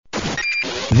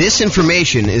This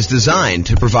information is designed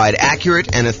to provide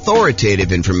accurate and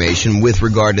authoritative information with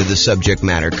regard to the subject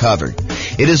matter covered.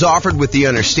 It is offered with the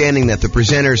understanding that the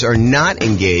presenters are not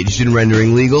engaged in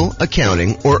rendering legal,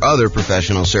 accounting, or other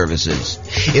professional services.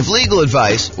 If legal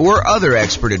advice or other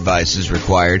expert advice is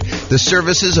required, the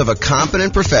services of a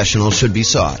competent professional should be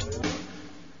sought.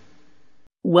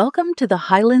 Welcome to the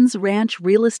Highlands Ranch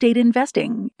Real Estate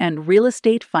Investing and Real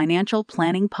Estate Financial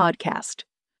Planning Podcast.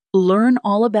 Learn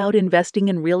all about investing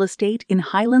in real estate in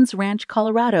Highlands Ranch,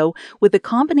 Colorado, with a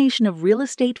combination of real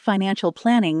estate financial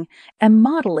planning and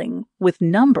modeling with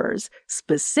numbers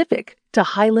specific to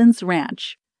Highlands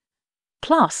Ranch.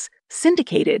 Plus,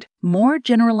 syndicated, more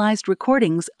generalized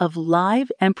recordings of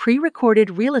live and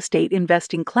pre-recorded real estate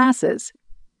investing classes.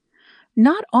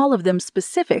 Not all of them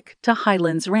specific to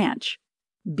Highlands Ranch.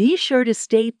 Be sure to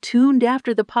stay tuned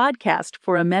after the podcast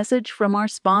for a message from our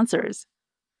sponsors.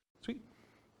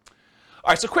 All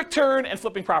right, so quick turn and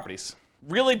flipping properties.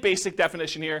 Really basic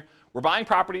definition here. We're buying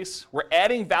properties, we're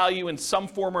adding value in some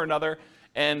form or another,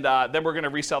 and then we're going to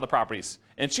resell the properties.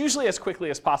 And it's usually as quickly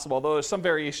as possible, although there's some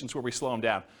variations where we slow them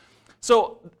down.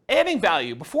 So adding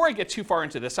value, before I get too far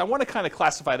into this, I want to kind of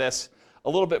classify this a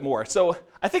little bit more. So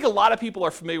I think a lot of people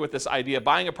are familiar with this idea of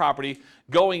buying a property,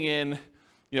 going in,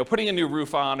 putting a new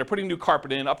roof on or putting new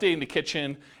carpet in, updating the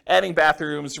kitchen, adding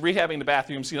bathrooms, rehabbing the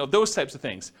bathrooms, those types of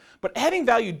things. But adding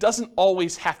value doesn't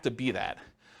always have to be that.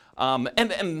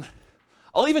 And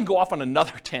I'll even go off on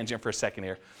another tangent for a second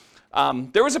here.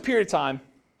 There was a period of time,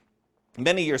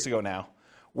 many years ago now,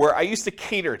 where I used to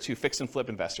cater to fix and flip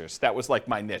investors. That was like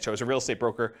my niche. I was a real estate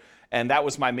broker, and that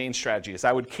was my main strategy, is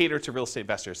I would cater to real estate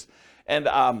investors. And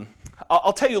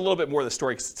I'll tell you a little bit more of the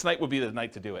story, because tonight would be the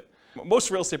night to do it.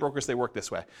 Most real estate brokers, they work this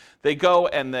way. They go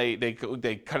and they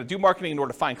kind of do marketing in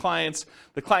order to find clients.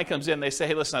 The client comes in, they say,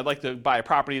 hey, listen, I'd like to buy a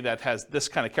property that has this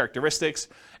kind of characteristics.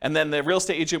 And then the real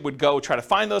estate agent would go try to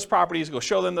find those properties, go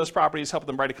show them those properties, help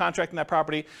them write a contract in that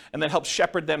property, and then help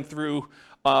shepherd them through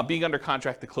being under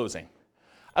contract to closing.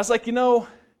 I was like,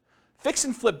 fix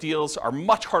and flip deals are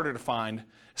much harder to find,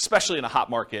 especially in a hot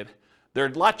market. They're a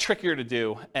lot trickier to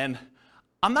do, and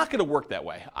I'm not going to work that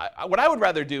way. What I would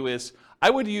rather do is I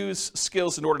would use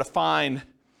skills in order to find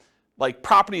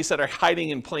properties that are hiding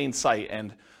in plain sight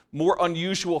and more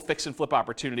unusual fix and flip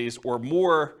opportunities, or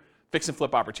more fix and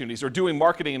flip opportunities, or doing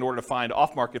marketing in order to find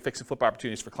off-market fix and flip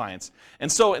opportunities for clients.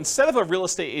 And so instead of a real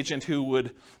estate agent who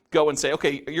would go and say,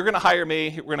 okay, you're going to hire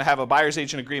me, we're going to have a buyer's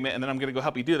agent agreement, and then I'm going to go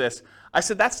help you do this, I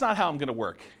said, that's not how I'm going to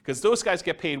work, because those guys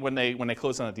get paid when they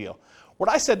close on a deal. What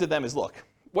I said to them is, look,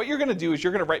 what you're going to do is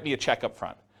you're going to write me a check up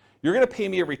front. You're going to pay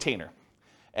me a retainer.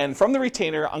 And from the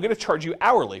retainer, I'm going to charge you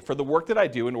hourly for the work that I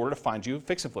do in order to find you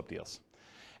fix and flip deals.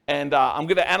 And I'm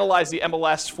going to analyze the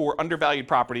MLS for undervalued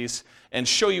properties and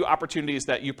show you opportunities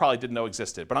that you probably didn't know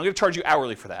existed. But I'm going to charge you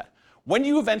hourly for that. When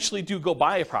you eventually do go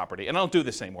buy a property, and I don't do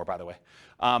this anymore, by the way,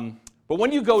 but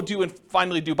when you go do and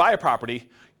finally do buy a property,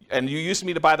 and you use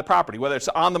me to buy the property, whether it's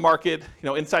on the market,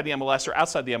 inside the MLS or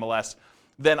outside the MLS,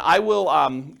 then I will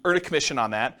earn a commission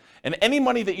on that. And any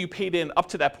money that you paid in up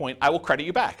to that point, I will credit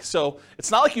you back. So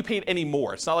it's not like you paid any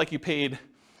more. It's not like you paid,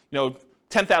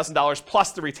 $10,000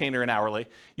 plus the retainer and hourly.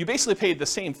 You basically paid the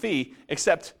same fee,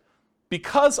 except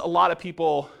because a lot of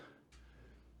people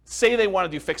say they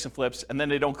want to do fix and flips and then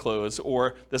they don't close,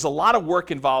 or there's a lot of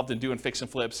work involved in doing fix and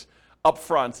flips up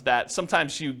front, that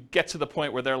sometimes you get to the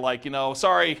point where they're like,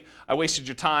 sorry, I wasted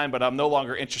your time, but I'm no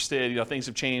longer interested, things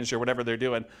have changed, or whatever they're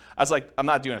doing. I was like, I'm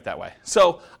not doing it that way.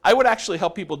 So I would actually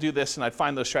help people do this, and I'd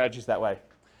find those strategies that way.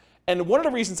 And one of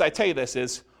the reasons I tell you this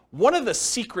is, one of the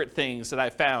secret things that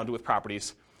I found with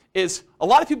properties is a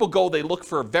lot of people they look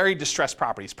for very distressed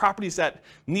properties that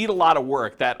need a lot of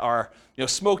work, that are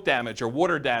smoke damage or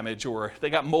water damage, or they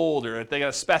got mold, or they got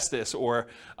asbestos, or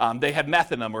they had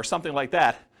meth in them, or something like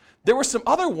that. There were some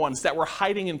other ones that were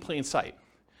hiding in plain sight.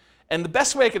 And the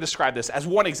best way I could describe this, as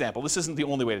one example, this isn't the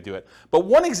only way to do it, but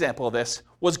one example of this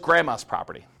was grandma's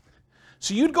property.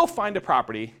 So you'd go find a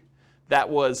property that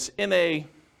was in a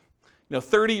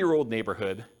 30-year-old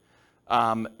neighborhood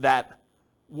that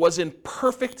was in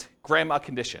perfect grandma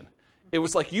condition. It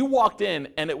was like you walked in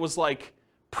and it was like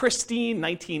pristine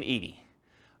 1980.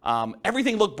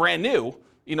 Everything looked brand new.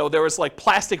 There was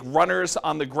plastic runners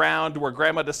on the ground where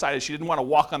grandma decided she didn't want to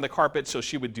walk on the carpet, so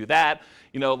she would do that.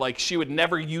 She would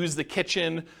never use the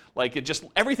kitchen.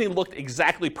 Everything looked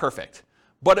exactly perfect.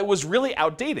 But it was really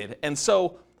outdated. And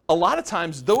so a lot of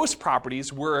times those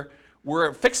properties were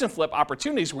fix and flip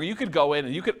opportunities where you could go in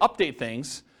and you could update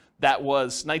things that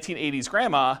was 1980s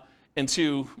grandma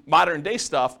into modern day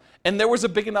stuff, and there was a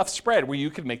big enough spread where you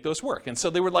could make those work. And so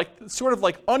they were sort of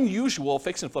unusual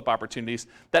fix and flip opportunities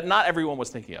that not everyone was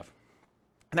thinking of.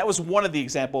 And that was one of the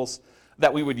examples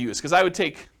that we would use, because I would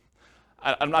take,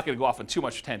 I'm not going to go off on too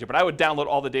much tangent, but I would download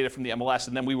all the data from the MLS,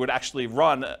 and then we would actually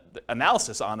run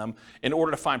analysis on them in order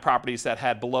to find properties that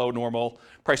had below normal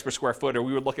price per square foot, or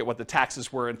we would look at what the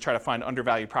taxes were and try to find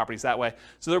undervalued properties that way.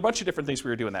 So there are a bunch of different things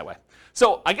we were doing that way.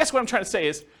 So I guess what I'm trying to say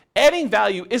is adding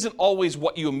value isn't always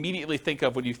what you immediately think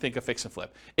of when you think of fix and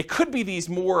flip. It could be these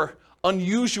more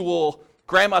unusual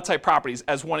grandma type properties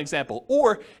as one example,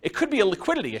 or it could be a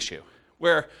liquidity issue,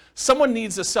 where someone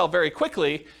needs to sell very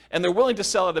quickly and they're willing to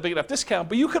sell at a big enough discount,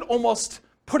 but you could almost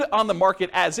put it on the market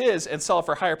as is and sell it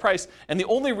for a higher price. And the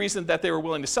only reason that they were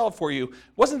willing to sell it for you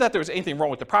wasn't that there was anything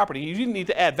wrong with the property. You didn't need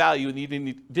to add value and you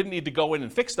didn't need to go in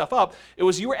and fix stuff up. It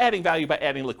was you were adding value by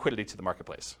adding liquidity to the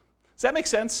marketplace. Does that make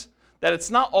sense? That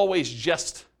it's not always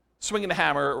just swinging a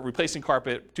hammer, or replacing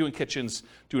carpet, doing kitchens,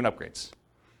 doing upgrades.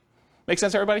 Make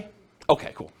sense, everybody?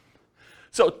 Okay, cool.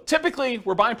 So typically,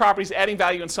 we're buying properties, adding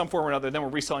value in some form or another, then we're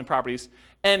reselling properties,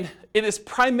 and it is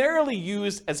primarily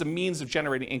used as a means of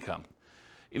generating income.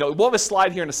 You know, we'll have a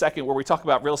slide here in a second where we talk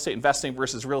about real estate investing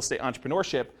versus real estate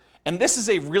entrepreneurship, and this is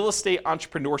a real estate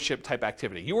entrepreneurship type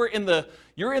activity. You're in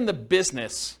the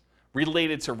business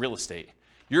related to real estate.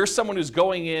 You're someone who's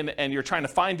going in and you're trying to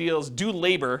find deals, do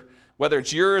labor, whether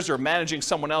it's yours or managing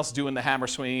someone else doing the hammer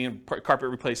swinging, carpet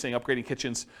replacing, upgrading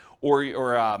kitchens,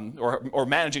 or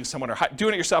managing someone, or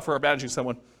doing it yourself, or managing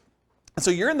someone. And so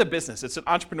you're in the business. It's an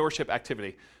entrepreneurship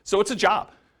activity. So it's a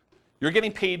job. You're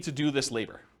getting paid to do this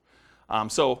labor.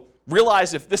 So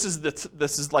realize if this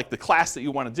is like the class that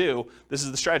you want to do, this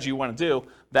is the strategy you want to do,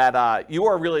 that you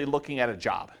are really looking at a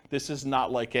job. This is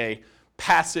not like a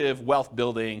passive wealth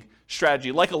building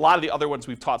strategy like a lot of the other ones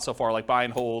we've taught so far, like buy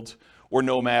and hold, or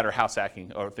nomad, or house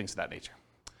hacking, or things of that nature.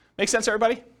 Make sense,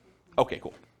 everybody? Okay,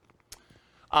 cool.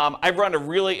 I run a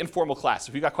really informal class.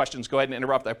 If you got questions, go ahead and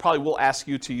interrupt. I probably will ask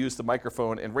you to use the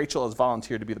microphone, and Rachel has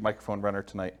volunteered to be the microphone runner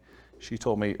tonight. She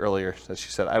told me earlier that she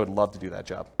said, I would love to do that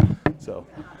job. So,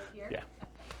 yeah,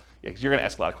 because you're going to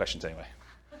ask a lot of questions anyway.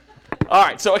 All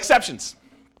right, so exceptions.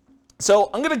 So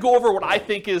I'm going to go over what I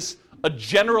think is a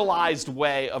generalized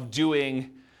way of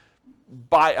doing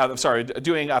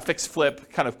fix flip,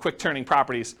 kind of quick turning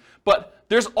properties. But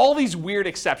there's all these weird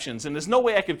exceptions, and there's no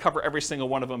way I could cover every single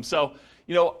one of them. So,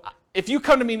 you know, if you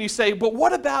come to me and you say, but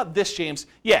what about this, James?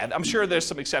 Yeah, I'm sure there's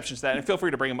some exceptions to that, and feel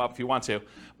free to bring them up if you want to.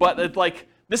 But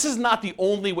this is not the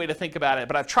only way to think about it,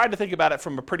 but I've tried to think about it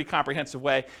from a pretty comprehensive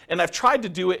way, and I've tried to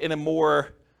do it in a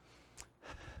more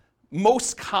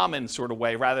most common sort of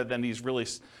way rather than these really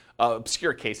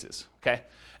obscure cases, okay?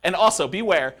 And also,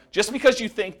 beware, just because you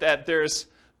think that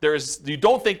you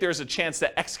don't think there's a chance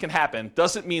that X can happen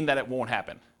doesn't mean that it won't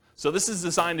happen. So this is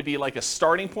designed to be like a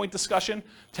starting point discussion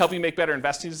to help you make better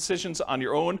investing decisions on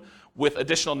your own with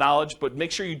additional knowledge, but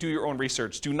make sure you do your own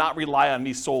research. Do not rely on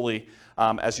me solely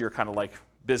as your kind of like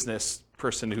business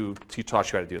person who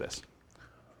taught you how to do this.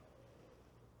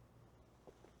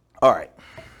 All right.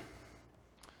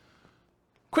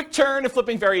 Quick turn and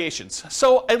flipping variations.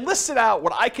 So I listed out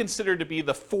what I consider to be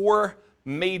the 4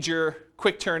 major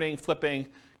quick turning, flipping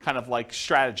kind of like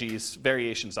strategies,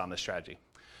 variations on this strategy.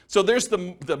 So there's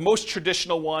the most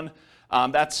traditional one.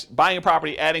 That's buying a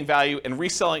property, adding value, and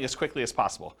reselling as quickly as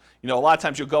possible. You know, a lot of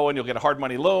times you'll go in, you'll get a hard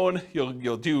money loan,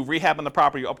 you'll do rehab on the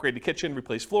property, you'll upgrade the kitchen,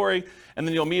 replace flooring, and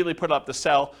then you'll immediately put it up to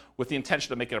sell with the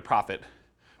intention of making a profit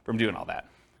from doing all that.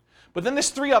 But then there's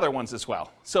 3 other ones as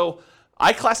well. So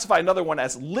I classify another one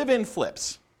as live-in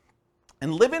flips.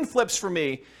 And live-in flips for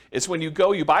me is when you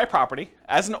buy a property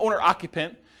as an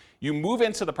owner-occupant, you move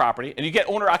into the property, and you get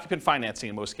owner-occupant financing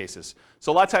in most cases.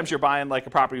 So a lot of times you're buying like a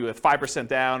property with 5%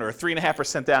 down, or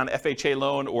 3.5% down FHA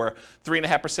loan, or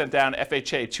 3.5% down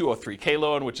FHA 203K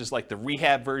loan, which is like the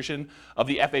rehab version of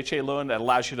the FHA loan that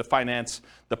allows you to finance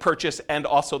the purchase and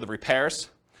also the repairs.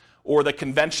 Or the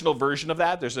conventional version of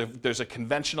that, there's a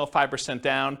conventional 5%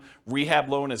 down rehab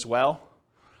loan as well.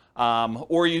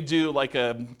 Or you do like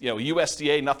a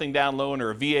USDA nothing down loan, or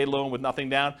a VA loan with nothing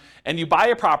down, and you buy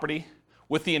a property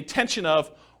with the intention of,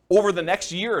 over the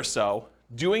next year or so,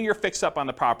 doing your fix-up on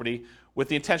the property with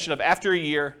the intention of, after a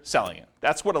year, selling it.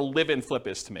 That's what a live-in flip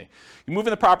is to me. You move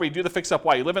in the property, do the fix-up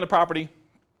while you live in the property,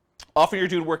 often you're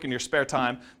doing work in your spare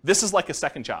time. This is like a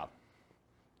second job.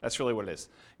 That's really what it is.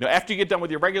 You know, after you get done with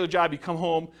your regular job, you come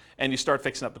home and you start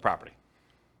fixing up the property.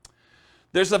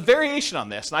 There's a variation on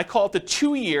this, and I call it the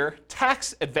 2-year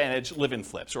tax advantage live-in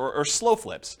flips, or slow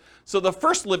flips. So the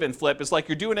first live-in flip is like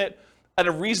you're doing it at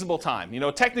a reasonable time. You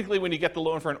know, technically when you get the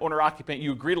loan for an owner-occupant,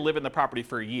 you agree to live in the property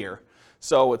for a year.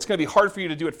 So it's going to be hard for you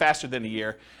to do it faster than a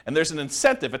year. And there's an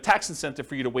incentive, a tax incentive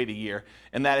for you to wait a year.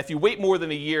 And that if you wait more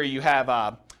than a year, you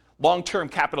have long-term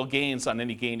capital gains on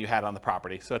any gain you had on the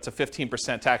property. So it's a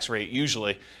 15% tax rate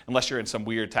usually, unless you're in some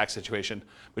weird tax situation,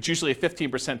 but usually a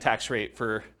 15% tax rate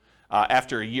for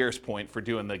after a year's point for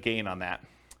doing the gain on that.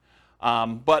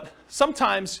 But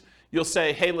sometimes you'll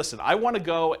say, hey, listen, I want to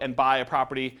go and buy a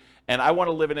property and I want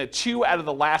to live in it 2 out of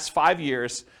the last 5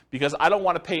 years because I don't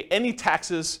want to pay any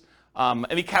taxes,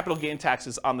 any capital gain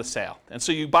taxes on the sale. And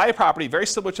so you buy a property very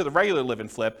similar to the regular live and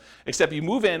flip, except you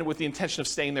move in with the intention of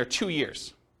staying there 2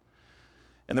 years.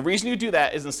 And the reason you do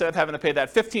that is instead of having to pay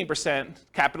that 15%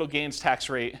 capital gains tax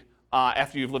rate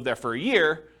after you've lived there for a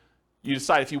year, you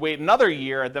decide if you wait another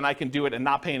year, then I can do it and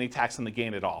not pay any tax on the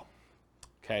gain at all.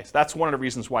 Okay, so that's one of the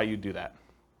reasons why you do that.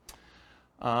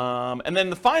 And then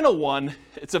the final one,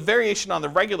 it's a variation on the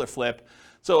regular flip.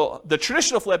 So the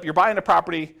traditional flip, you're buying a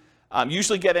property,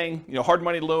 usually getting hard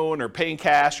money loan or paying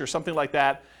cash or something like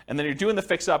that, and then you're doing the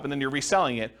fix up and then you're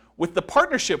reselling it. With the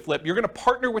partnership flip, you're going to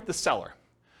partner with the seller.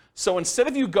 So instead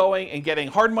of you going and getting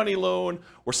hard money loan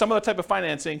or some other type of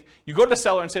financing, you go to the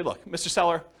seller and say, look, Mr.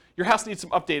 Seller, your house needs some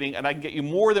updating and I can get you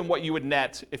more than what you would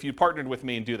net if you partnered with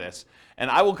me and do this. And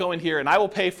I will go in here and I will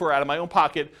pay for out of my own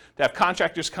pocket to have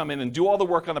contractors come in and do all the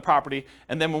work on the property.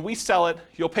 And then when we sell it,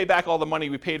 you'll pay back all the money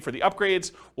we paid for the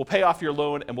upgrades, we'll pay off your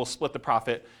loan and we'll split the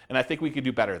profit. And I think we could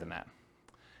do better than that.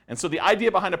 And so the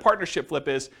idea behind a partnership flip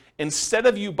is instead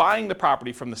of you buying the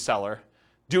property from the seller,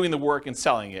 doing the work and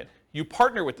selling it, you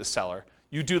partner with the seller,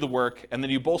 you do the work, and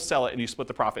then you both sell it and you split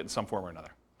the profit in some form or another.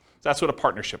 So that's what a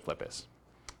partnership flip is.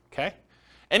 Okay?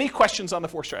 Any questions on the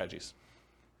 4 strategies?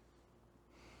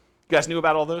 You guys knew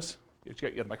about all those? You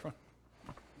got the microphone?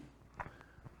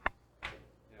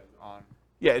 On.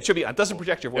 Yeah, it should be on. It doesn't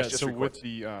project your voice. Just so records. with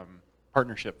the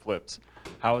partnership flips,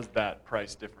 how is that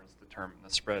price difference determined, the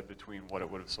spread between what it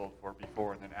would have sold for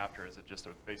before and then after? Is it just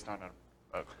based on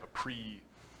a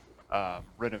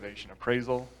pre-renovation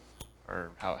appraisal?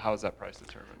 Or how is that price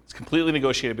determined? It's completely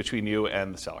negotiated between you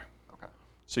and the seller. Okay.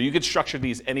 So you can structure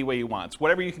these any way you want. It's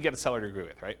whatever you can get a seller to agree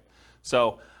with, right?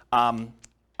 So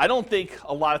I don't think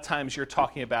a lot of times you're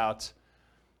talking about,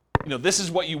 this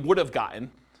is what you would have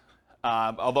gotten,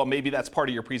 although maybe that's part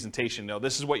of your presentation.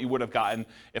 This is what you would have gotten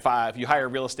if you hire a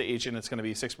real estate agent. It's going to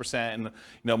be 6%, and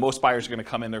most buyers are going to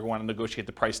come in. They're going to negotiate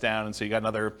the price down, and so you got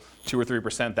another 2 or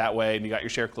 3% that way, and you got your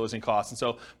share closing costs. And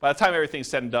so by the time everything's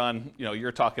said and done,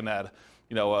 you're talking at a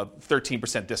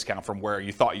 13% discount from where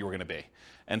you thought you were going to be.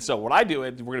 And so what I do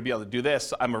is we're going to be able to do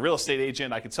this. I'm a real estate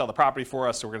agent. I can sell the property for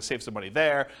us, so we're going to save some money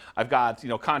there. I've got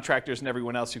contractors and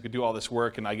everyone else who could do all this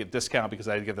work, and I get discount because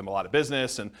I give them a lot of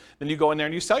business. And then you go in there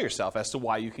and you sell yourself as to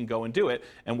why you can go and do it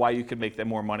and why you can make them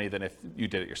more money than if you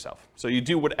did it yourself. So you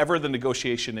do whatever the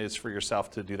negotiation is for yourself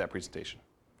to do that presentation.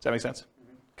 Does that make sense?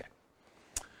 Okay.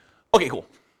 Okay, cool.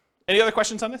 Any other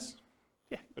questions on this?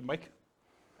 Yeah, good, Mike.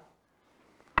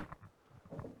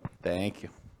 Thank you.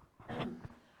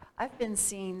 I've been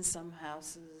seeing some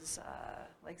houses,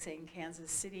 like say in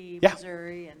Kansas City, Yeah.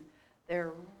 Missouri, and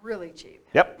they're really cheap.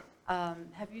 Yep.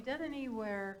 Have you done any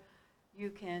where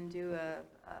you can do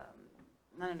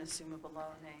not an assumable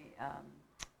loan,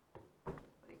 what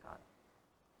do you call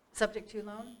it? Subject to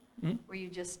loan, where you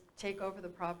just take over the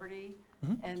property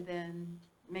and then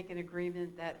make an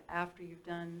agreement that after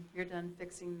you're done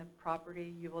fixing the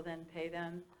property, you will then pay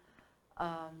them.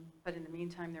 But in the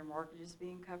meantime, their mortgage is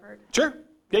being covered? Sure.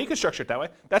 Yeah, you can structure it that way.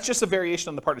 That's just a variation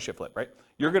on the partnership flip, right?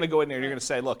 You're going to go in there and you're going to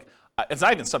say, look, it's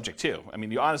not even subject to. I mean,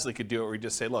 you honestly could do it where you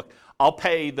just say, look, I'll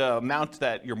pay the amount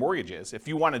that your mortgage is. If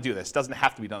you want to do this, it doesn't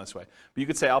have to be done this way. But you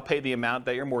could say, I'll pay the amount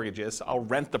that your mortgage is. I'll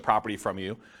rent the property from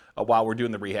you while we're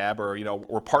doing the rehab, or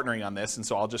we're partnering on this, and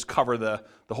so I'll just cover the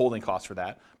holding costs for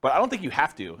that. But I don't think you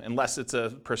have to, unless it's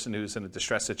a person who's in a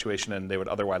distressed situation and they would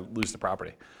otherwise lose the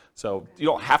property. So you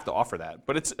don't have to offer that,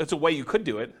 but it's a way you could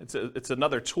do it. It's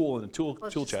another tool in the tool Well,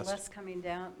 it's chest. just less coming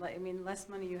down, less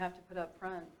money you have to put up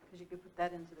front, because you could put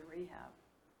that into the rehab,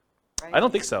 right? I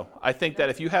don't think so. I think that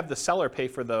if you have the seller pay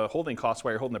for the holding costs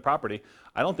while you're holding the property,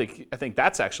 I think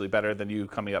that's actually better than you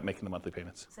coming up making the monthly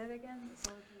payments. Say that again?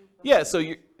 Yeah, so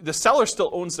the seller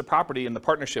still owns the property in the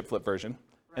partnership flip version,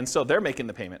 and so they're making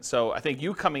the payment. So I think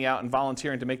you coming out and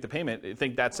volunteering to make the payment, I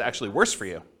think that's actually worse for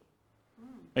you.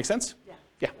 Make sense? Yeah.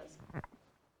 Yeah.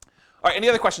 All right, any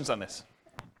other questions on this?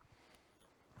 Do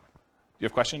you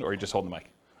have a question, or are you just holding the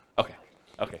mic?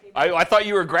 Okay. I thought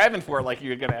you were grabbing for it like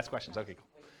you were going to ask questions. Okay,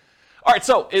 cool. All right,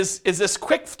 so is this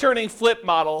quick turning flip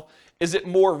model, is it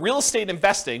more real estate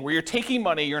investing where you're taking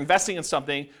money, you're investing in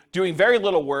something, doing very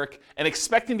little work, and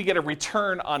expecting to get a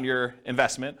return on your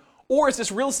investment? Or is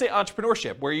this real estate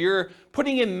entrepreneurship where you're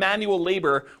putting in manual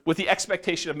labor with the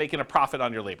expectation of making a profit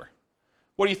on your labor?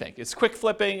 What do you think? Is quick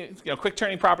flipping, quick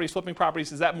turning properties, flipping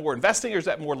properties, is that more investing or is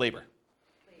that more labor?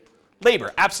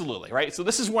 Labor, absolutely, right? So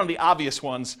this is one of the obvious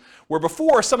ones where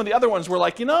before some of the other ones were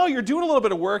like, you're doing a little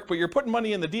bit of work, but you're putting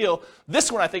money in the deal.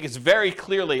 This one I think is very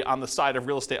clearly on the side of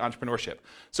real estate entrepreneurship.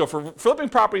 So for flipping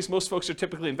properties, most folks are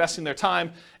typically investing their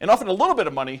time and often a little bit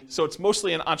of money, so it's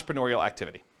mostly an entrepreneurial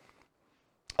activity.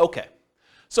 Okay,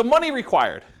 so money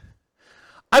required.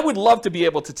 I would love to be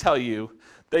able to tell you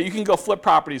that you can go flip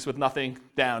properties with nothing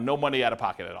down, no money out of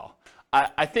pocket at all.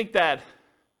 I think that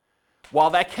while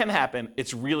that can happen,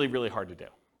 it's really, really hard to do,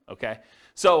 okay?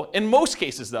 So in most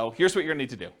cases, though, here's what you're gonna need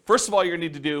to do. First of all, you're gonna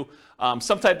need to do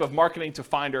some type of marketing to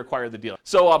find or acquire the deal.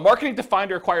 So marketing to find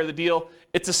or acquire the deal,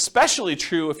 it's especially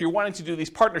true if you're wanting to do these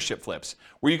partnership flips,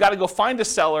 where you gotta go find a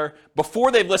seller before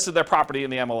they've listed their property in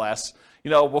the MLS,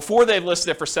 before they've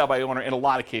listed it for sale by owner in a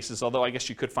lot of cases, although I guess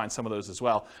you could find some of those as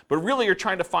well. But really you're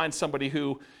trying to find somebody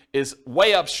who is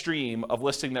way upstream of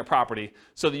listing their property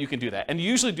so that you can do that. And you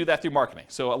usually do that through marketing.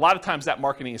 So a lot of times that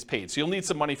marketing is paid. So you'll need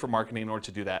some money for marketing in order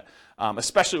to do that,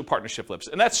 especially with partnership flips.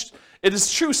 And it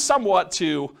is true somewhat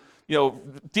to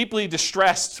deeply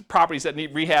distressed properties that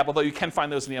need rehab, although you can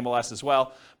find those in the MLS as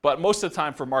well. But most of the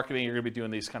time for marketing, you're gonna be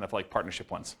doing these kind of like partnership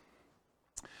ones.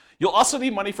 You'll also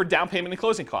need money for down payment and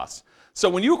closing costs. So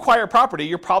when you acquire property,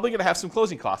 you're probably going to have some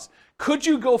closing costs. Could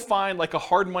you go find like a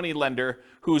hard money lender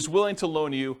who's willing to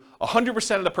loan you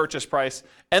 100% of the purchase price,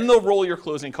 and they'll roll your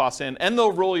closing costs in, and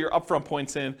they'll roll your upfront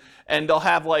points in, and they'll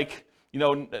have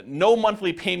no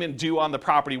monthly payment due on the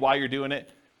property while you're doing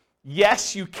it?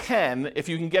 Yes, you can if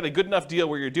you can get a good enough deal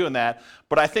where you're doing that,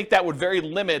 but I think that would very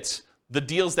limit the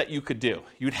deals that you could do.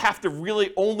 You'd have to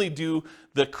really only do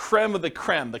the creme of the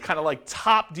creme, the kind of like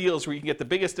top deals where you can get the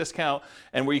biggest discount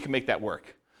and where you can make that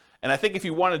work. And I think if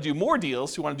you want to do more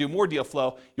deals, you want to do more deal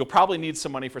flow, you'll probably need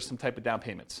some money for some type of down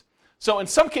payments. So in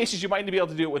some cases, you might be able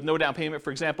to do it with no down payment.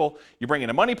 For example, you bring in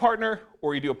a money partner,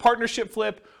 or you do a partnership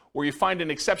flip, or you find an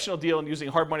exceptional deal and using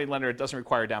a hard money lender, it doesn't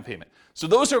require down payment. So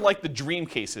those are like the dream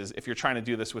cases if you're trying to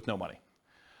do this with no money.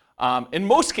 In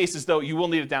most cases, though, you will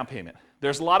need a down payment.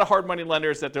 There's a lot of hard money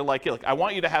lenders that they're like, hey, look, I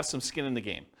want you to have some skin in the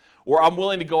game, or I'm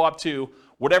willing to go up to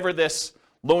whatever this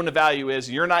loan to value is.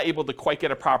 You're not able to quite get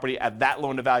a property at that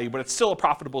loan to value, but it's still a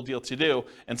profitable deal to do,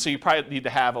 and so you probably need to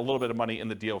have a little bit of money in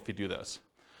the deal if you do those.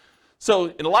 So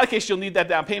in a lot of cases, you'll need that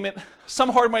down payment. Some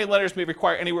hard money lenders may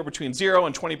require anywhere between 0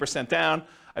 and 20% down.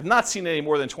 I've not seen any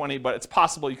more than 20, but it's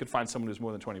possible you could find someone who's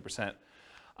more than 20%.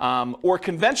 Or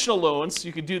conventional loans,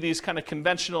 you could do these kind of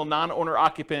conventional non-owner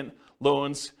occupant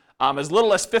loans as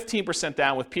little as 15%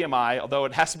 down with PMI, although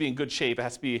it has to be in good shape. It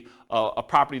has to be a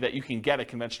property that you can get a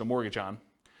conventional mortgage on.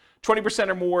 20%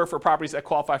 or more for properties that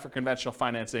qualify for conventional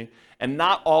financing, and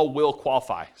not all will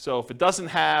qualify. So if it doesn't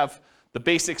have the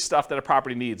basic stuff that a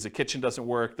property needs, the kitchen doesn't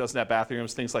work, doesn't have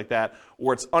bathrooms, things like that,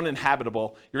 or it's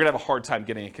uninhabitable, you're gonna have a hard time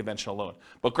getting a conventional loan.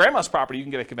 But grandma's property, you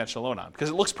can get a conventional loan on because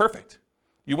it looks perfect.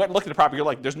 You went and looked at the property, you're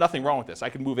like, there's nothing wrong with this, I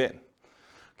can move in,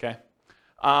 okay?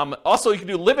 Also, you can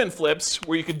do live-in flips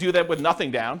where you could do that with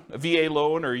nothing down, a VA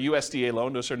loan or a USDA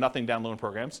loan, those are nothing down loan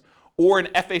programs, or an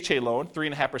FHA loan,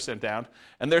 3.5% down.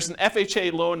 And there's an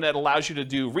FHA loan that allows you to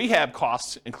do rehab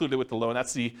costs included with the loan.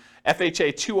 That's the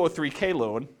FHA 203K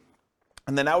loan.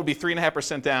 And then that would be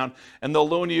 3.5% down, and they'll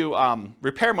loan you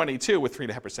repair money too with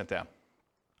 3.5% down.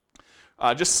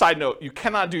 Just a side note, you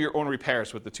cannot do your own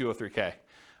repairs with the 203K.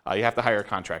 You have to hire a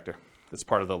contractor. That's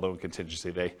part of the loan contingency.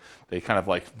 They kind of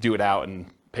like do it out and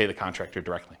pay the contractor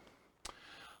directly.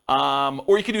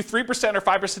 Or you can do 3% or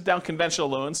 5% down conventional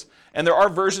loans, and there are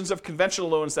versions of conventional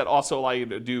loans that also allow you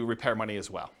to do repair money as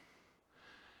well.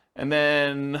 And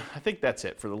then I think that's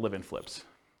it for the live-in flips.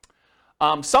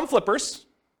 Some flippers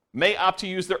may opt to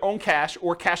use their own cash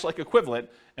or cash-like equivalent.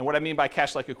 And what I mean by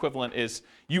cash-like equivalent is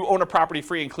you own a property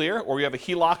free and clear, or you have a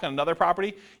HELOC on another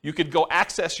property. You could go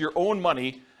access your own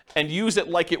money and use it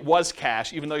like it was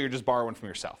cash, even though you're just borrowing from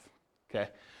yourself. Okay?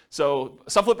 So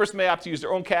some flippers may opt to use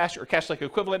their own cash or cash-like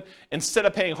equivalent instead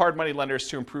of paying hard money lenders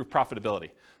to improve profitability.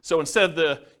 So instead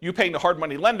of you paying the hard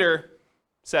money lender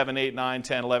 7, 8, 9,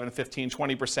 10, 11, 15,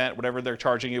 20%, whatever they're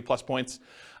charging you plus points,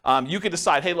 you could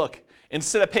decide, hey, look,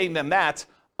 instead of paying them that,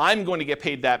 I'm going to get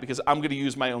paid that because I'm going to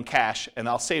use my own cash and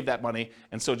I'll save that money,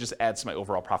 and so it just adds to my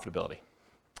overall profitability.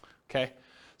 Okay?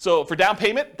 So for down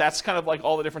payment, that's kind of like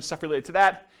all the different stuff related to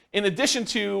that. In addition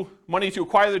to money to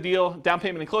acquire the deal, down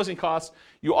payment and closing costs,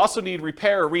 you also need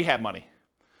repair or rehab money.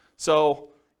 So,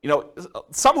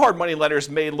 some hard money lenders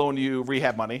may loan you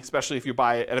rehab money, especially if you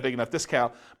buy it at a big enough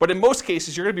discount. But in most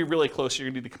cases, you're going to be really close. You're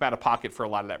going to need to come out of pocket for a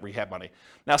lot of that rehab money.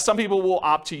 Now, some people will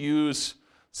opt to use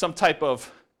some type of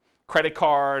credit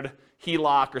card,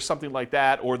 HELOC, or something like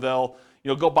that, or they'll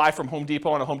go buy from Home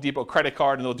Depot on a Home Depot credit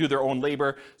card, and they'll do their own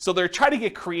labor. So they're trying to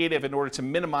get creative in order to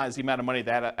minimize the amount of money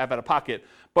they have out of pocket.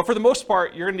 But for the most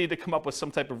part, you're going to need to come up with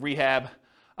some type of rehab,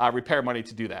 repair money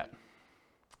to do that.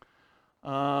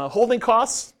 Holding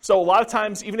costs. So a lot of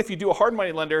times, even if you do a hard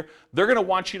money lender, they're going to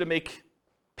want you to make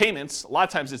payments. A lot of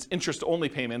times it's interest-only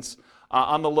payments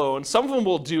on the loan. Some of them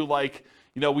will do like,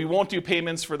 we won't do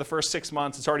payments for the first 6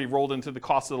 months. It's already rolled into the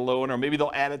cost of the loan, or maybe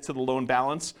they'll add it to the loan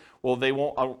balance. Well, they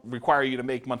won't require you to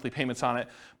make monthly payments on it.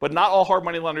 But not all hard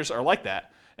money lenders are like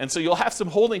that. And so you'll have some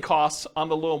holding costs on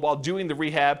the loan while doing the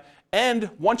rehab. And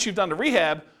once you've done the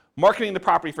rehab, marketing the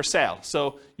property for sale.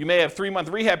 So you may have 3-month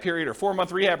rehab period, or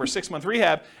 4-month rehab, or 6-month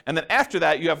rehab. And then after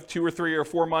that, you have 2 or 3 or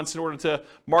 4 months in order to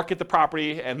market the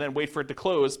property and then wait for it to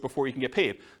close before you can get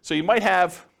paid. So you might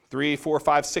have 3, 4,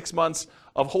 5, 6 months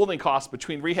of holding costs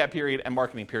between rehab period and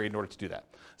marketing period in order to do that.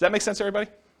 Does that make sense,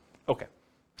 everybody? Okay.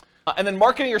 And then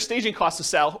marketing or staging costs to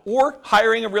sell, or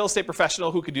hiring a real estate professional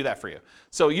who could do that for you.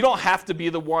 So you don't have to be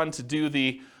the one to do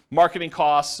the marketing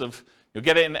costs of,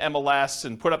 get it in MLS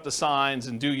and put up the signs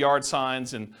and do yard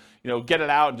signs and get it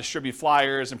out and distribute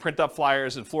flyers and print up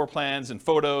flyers and floor plans and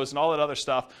photos and all that other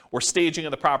stuff, or staging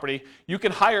of the property. You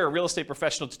can hire a real estate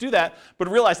professional to do that, but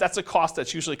realize that's a cost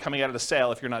that's usually coming out of the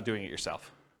sale if you're not doing it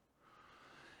yourself.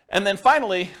 And then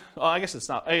finally, I guess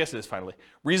it is finally,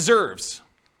 reserves.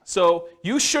 So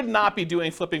you should not be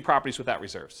doing flipping properties without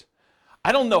reserves.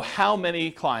 I don't know how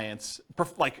many clients,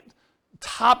 like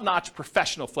top-notch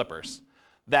professional flippers,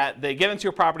 that they get into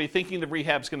a property thinking the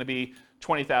rehab's going to be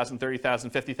 $20,000,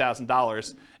 $30,000,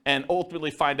 $50,000, and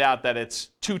ultimately find out that it's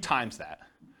 2 times that.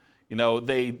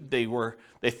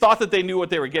 They thought that they knew what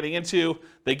they were getting into.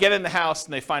 They get in the house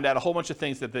and they find out a whole bunch of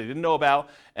things that they didn't know about,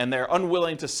 and they're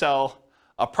unwilling to sell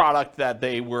a product that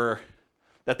they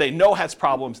know has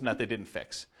problems and that they didn't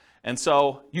fix. And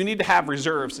so you need to have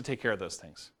reserves to take care of those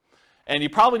things. And you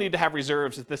probably need to have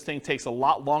reserves if this thing takes a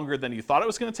lot longer than you thought it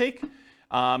was going to take.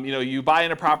 You buy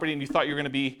in a property and you thought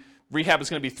rehab was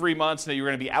going to be 3 months, and that you were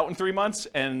going to be out in 3 months,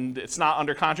 and it's not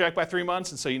under contract by 3 months,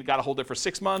 and so you got to hold it for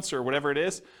 6 months or whatever it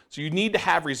is. So you need to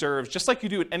have reserves, just like you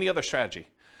do with any other strategy.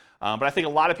 But I think a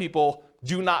lot of people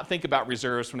do not think about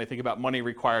reserves when they think about money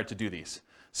required to do these.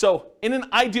 So in an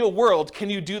ideal world, can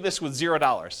you do this with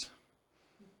 $0?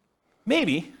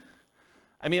 Maybe.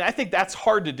 I think that's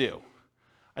hard to do.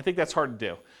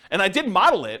 And I did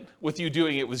model it with you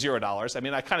doing it with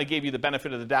 $0. I kind of gave you the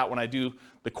benefit of the doubt when I do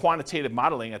the quantitative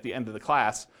modeling at the end of the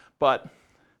class, but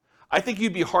I think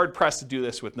you'd be hard-pressed to do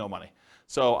this with no money.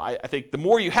 So I think the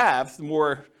more you have, the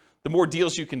more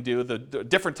deals you can do, the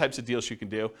different types of deals you can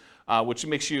do, which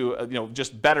makes you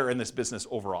just better in this business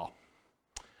overall.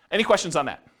 Any questions on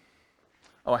that?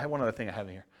 Oh, I have one other thing I have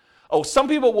in here. Oh, some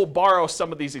people will borrow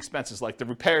some of these expenses, like the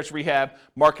repairs, rehab,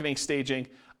 marketing, staging.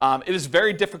 It is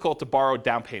very difficult to borrow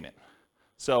down payment.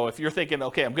 So if you're thinking,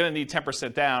 okay, I'm going to need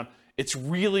 10% down, it's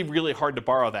really, really hard to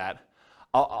borrow that.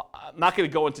 I'm not going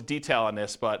to go into detail on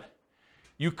this, but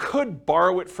you could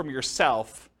borrow it from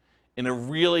yourself in a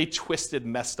really twisted,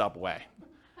 messed up way.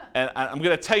 And I'm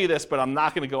going to tell you this, but I'm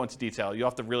not going to go into detail. You'll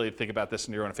have to really think about this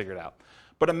and you're going to figure it out.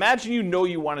 But imagine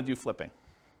you want to do flipping.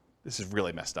 This is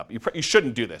really messed up. You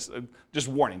shouldn't do this. Just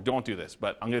warning, don't do this,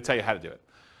 but I'm going to tell you how to do it.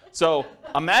 So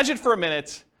imagine for a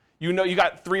minute, you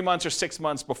got 3 months or 6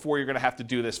 months before you're going to have to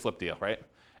do this flip deal, right?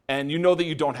 And you know that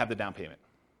you don't have the down payment.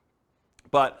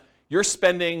 But you're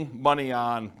spending money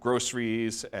on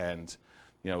groceries and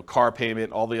car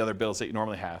payment, all the other bills that you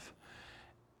normally have.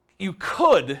 You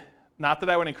could, not that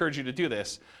I would encourage you to do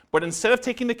this, but instead of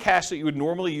taking the cash that you would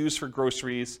normally use for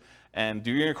groceries and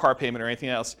do your car payment or anything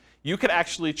else, you could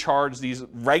actually charge these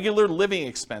regular living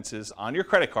expenses on your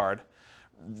credit card,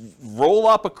 roll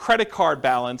up a credit card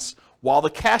balance while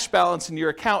the cash balance in your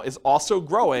account is also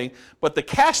growing, but the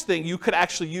cash thing you could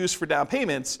actually use for down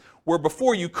payments, where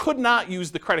before you could not use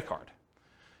the credit card.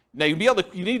 Now you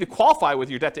need to qualify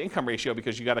with your debt to income ratio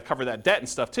because you got to cover that debt and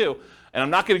stuff too. And I'm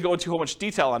not going to go into too much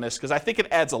detail on this because I think it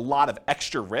adds a lot of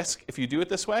extra risk if you do it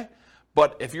this way.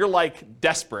 But if you're like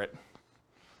desperate,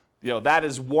 that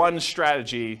is one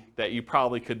strategy that you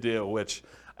probably could do, which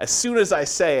as soon as I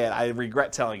say it, I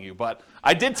regret telling you. But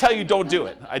I did tell you don't do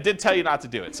it. I did tell you not to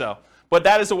do it. But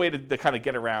that is a way to kind of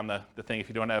get around the thing if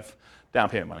you don't have down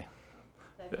payment money.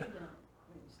 Have you done it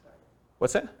when you started?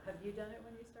 What's that? Have you done it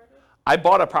when you started? I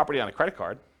bought a property on a credit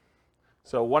card.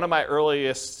 So one of my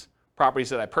earliest properties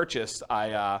that I purchased,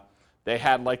 they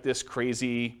had like this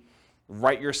crazy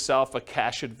write yourself a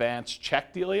cash advance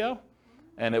check dealio.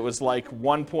 And it was like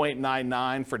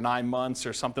 1.99 for 9 months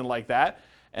or something like that.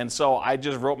 And so I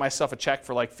just wrote myself a check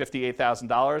for like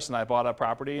 $58,000 and I bought a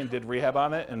property and did rehab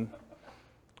on it. And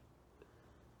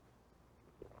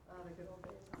The good old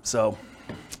So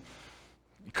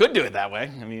you could do it that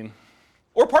way. I mean,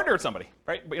 or partner with somebody,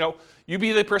 right? But, you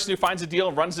be the person who finds a deal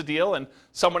and runs the deal, and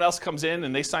someone else comes in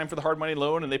and they sign for the hard money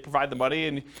loan and they provide the money,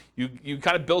 and you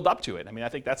kind of build up to it. I mean, I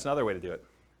think that's another way to do it,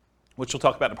 which we'll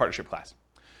talk about in the partnership class.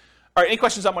 All right, any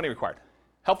questions on money required?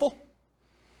 Helpful?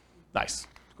 Nice,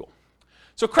 cool.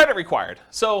 So credit required.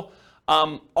 So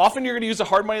often you're going to use a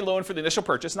hard money loan for the initial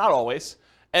purchase, not always.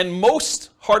 And most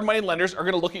hard money lenders are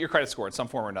going to look at your credit score in some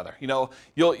form or another.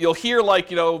 You'll hear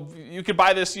like, you could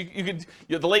buy this. You could.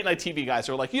 The late night TV guys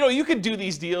are like, you could do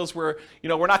these deals where,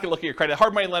 we're not going to look at your credit.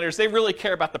 Hard money lenders, they really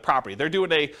care about the property. They're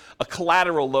doing a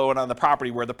collateral loan on the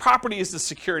property where the property is the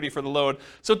security for the loan.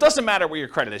 So it doesn't matter where your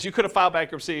credit is. You could have filed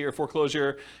bankruptcy or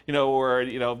foreclosure, or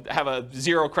have a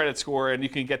 0 credit score and you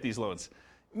can get these loans.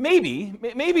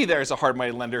 Maybe there's a hard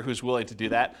money lender who's willing to do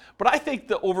that, but I think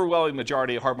the overwhelming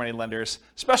majority of hard money lenders,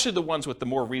 especially the ones with the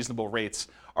more reasonable rates,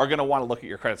 are going to want to look at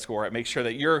your credit score and make sure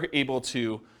that you're able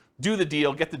to do the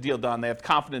deal, get the deal done. They have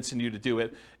confidence in you to do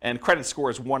it, and credit score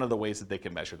is one of the ways that they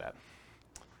can measure that.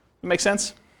 Make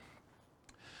sense?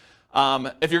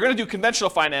 If you're going to do conventional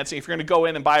financing, if you're going to go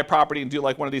in and buy a property and do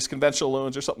like one of these conventional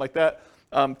loans or something like that,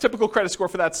 typical credit score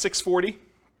for that is 640.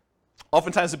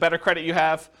 Oftentimes, the better credit you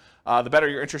have, the better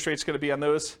your interest rate's going to be on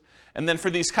those. And then for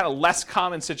these kind of less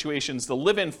common situations, the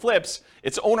live-in flips,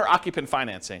 it's owner-occupant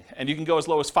financing. And you can go as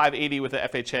low as 580 with the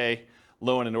FHA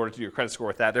loan in order to do your credit score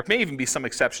with that. There may even be some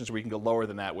exceptions where you can go lower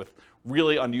than that with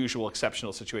really unusual,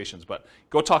 exceptional situations. But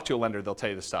go talk to a lender, they'll tell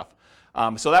you this stuff.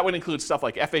 So that would include stuff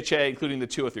like FHA, including the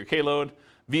 203K loan,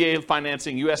 VA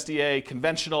financing, USDA,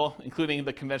 conventional, including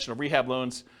the conventional rehab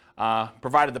loans,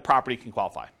 provided the property can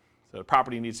qualify. So the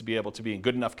property needs to be able to be in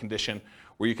good enough condition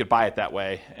where you could buy it that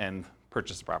way and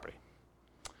purchase the property.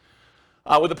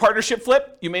 With a partnership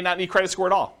flip, you may not need credit score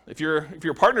at all. If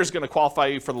your partner is going to qualify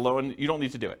you for the loan, you don't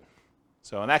need to do it.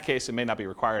 So in that case, it may not be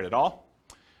required at all.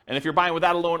 And if you're buying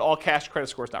without a loan, all cash, credit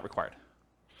score is not required.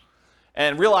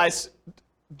 And realize,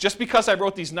 just because I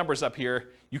wrote these numbers up here,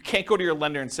 you can't go to your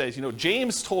lender and say,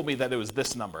 James told me that it was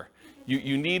this number.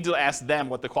 You need to ask them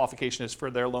what the qualification is for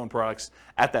their loan products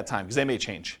at that time, because they may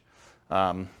change.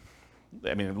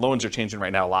 Loans are changing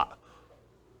right now a lot.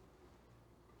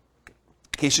 In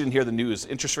case you didn't hear the news,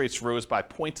 interest rates rose by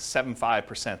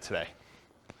 0.75% today.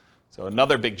 So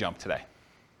another big jump today.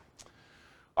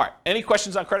 All right, any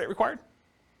questions on credit required?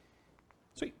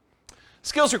 Sweet.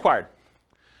 Skills required.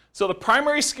 So the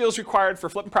primary skills required for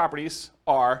flipping properties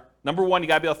are, number one, you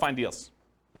got to be able to find deals.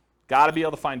 Got to be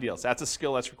able to find deals. That's a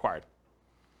skill that's required.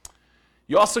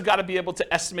 You also got to be able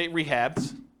to estimate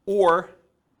rehabs or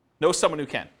know someone who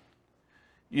can.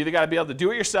 You either got to be able to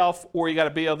do it yourself, or you got to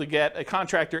be able to get a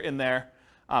contractor in there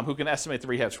who can estimate the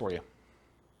rehabs for you.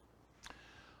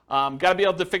 Got to be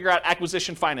able to figure out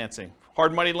acquisition financing,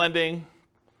 hard money lending,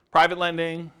 private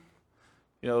lending,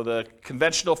 the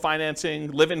conventional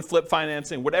financing, live-in flip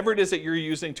financing, whatever it is that you're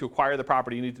using to acquire the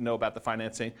property, you need to know about the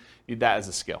financing. You need that as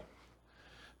a skill.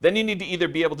 Then you need to either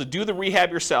be able to do the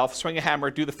rehab yourself, swing a hammer,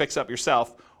 do the fix-up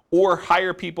yourself, or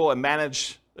hire people and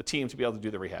manage a team to be able to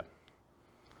do the rehab.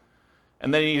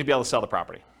 And then you need to be able to sell the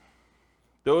property.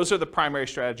 Those are the primary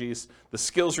strategies, the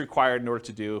skills required in order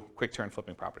to do quick turn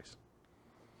flipping properties.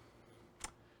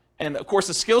 And of course,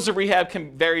 the skills of rehab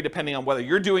can vary depending on whether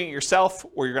you're doing it yourself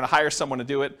or you're going to hire someone to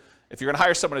do it. If you're going to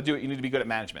hire someone to do it, you need to be good at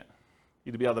management.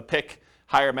 You need to be able to pick,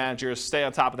 hire managers, stay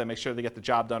on top of them, make sure they get the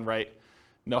job done right,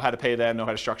 know how to pay them, know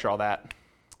how to structure all that.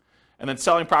 And then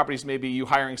selling properties may be you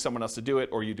hiring someone else to do it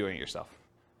or you doing it yourself.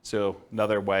 So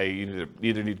another way, you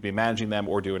either need to be managing them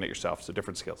or doing it yourself. So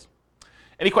different skills.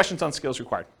 Any questions on skills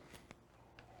required?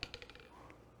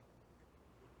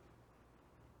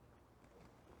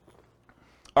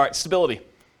 All right, stability.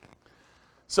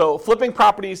 So flipping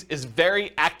properties is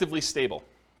very actively stable.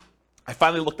 I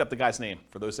finally looked up the guy's name,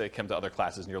 for those that came to other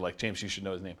classes and you're like, James, you should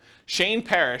know his name. Shane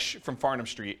Parrish from Farnham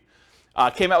Street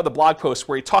came out with a blog post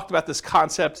where he talked about this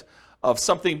concept of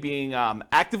something being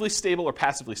actively stable or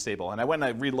passively stable. And I went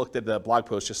and I re-looked at the blog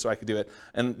post just so I could do it.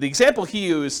 And the example he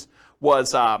used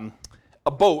was a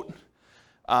boat.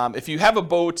 If you have a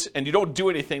boat and you don't do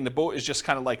anything, the boat is just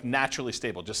kind of like naturally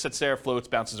stable. Just sits there, floats,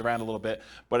 bounces around a little bit.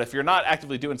 But if you're not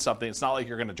actively doing something, it's not like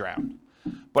you're going to drown.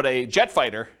 But a jet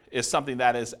fighter is something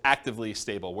that is actively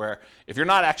stable, where if you're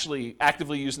not actually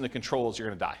actively using the controls, you're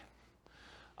going to die.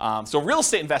 So real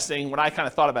estate investing, when I kind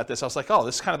of thought about this, I was like, oh,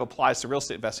 this kind of applies to real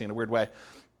estate investing in a weird way.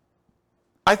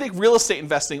 I think real estate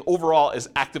investing overall is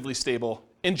actively stable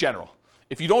in general.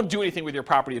 If you don't do anything with your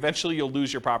property, eventually you'll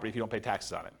lose your property if you don't pay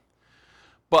taxes on it.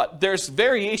 But there's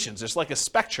variations. There's like a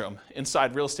spectrum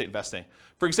inside real estate investing.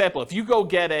 For example, if you go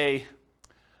get a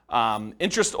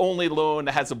interest-only loan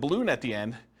that has a balloon at the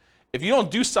end, if you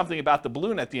don't do something about the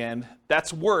balloon at the end,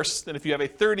 that's worse than if you have a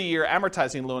 30-year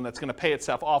amortizing loan that's going to pay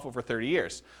itself off over 30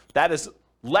 years. That is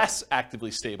less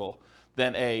actively stable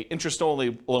than a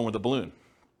interest-only loan with a balloon.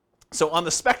 So on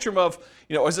the spectrum of,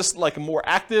 is this like a more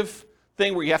active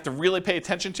thing where you have to really pay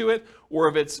attention to it, or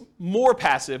if it's more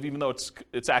passive, even though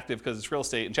it's active because it's real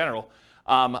estate in general,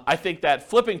 I think that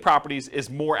flipping properties is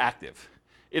more active.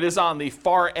 It is on the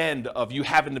far end of you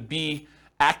having to be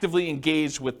actively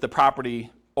engaged with the property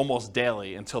almost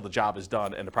daily until the job is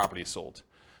done and the property is sold.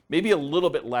 Maybe a little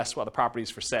bit less while the property is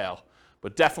for sale,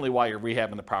 but definitely while you're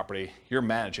rehabbing the property, you're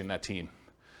managing that team.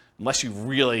 Unless you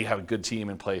really have a good team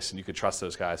in place and you could trust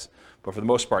those guys. But for the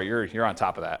most part, you're on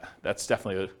top of that. That's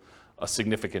definitely a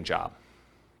significant job.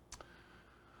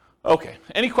 Okay,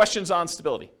 any questions on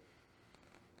stability?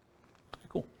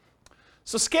 Cool.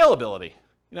 So scalability.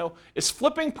 Is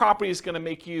flipping properties going to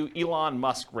make you Elon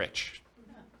Musk rich?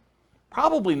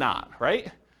 Probably not, right?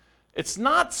 It's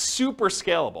not super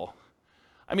scalable.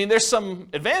 I mean, there's some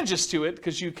advantages to it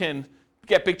because you can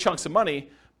get big chunks of money,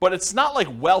 but it's not like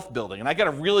wealth building. And I got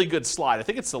a really good slide. I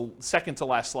think it's the second to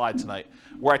last slide tonight,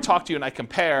 where I talk to you and I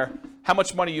compare how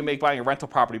much money you make buying a rental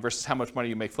property versus how much money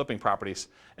you make flipping properties.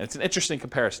 And it's an interesting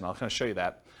comparison. I'll kind of show you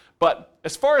that. But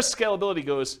as far as scalability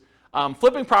goes,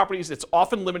 flipping properties, it's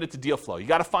often limited to deal flow. You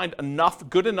got to find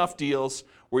good enough deals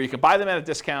where you can buy them at a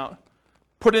discount,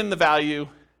 put in the value,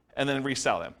 and then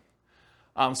resell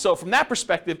them. So from that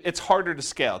perspective, it's harder to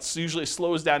scale. It usually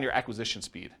slows down your acquisition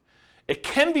speed. It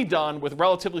can be done with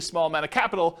relatively small amount of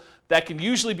capital that can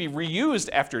usually be reused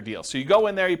after a deal. So you go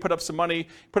in there, you put up some money,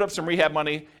 put up some rehab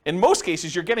money. In most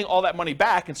cases, you're getting all that money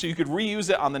back, and so you could reuse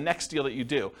it on the next deal that you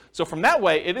do. So from that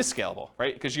way, it is scalable,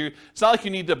 right? Because it's not like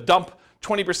you need to dump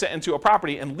 20% into a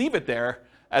property and leave it there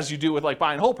as you do with like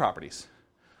buy and hold properties.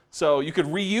 So you could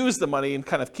reuse the money and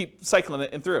kind of keep cycling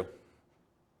it in through.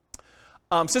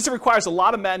 Since it requires a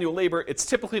lot of manual labor, it's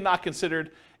typically not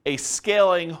considered a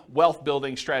scaling wealth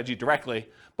building strategy directly,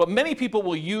 but many people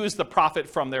will use the profit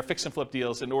from their fix and flip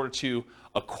deals in order to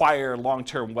acquire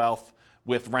long-term wealth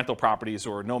with rental properties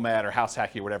or nomad or house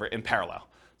hacking or whatever in parallel.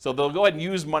 So they'll go ahead and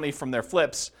use money from their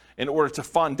flips in order to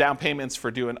fund down payments for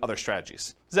doing other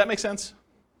strategies. Does that make sense?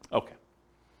 Okay.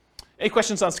 Any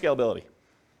questions on scalability?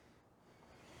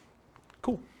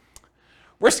 Cool.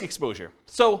 Risk exposure.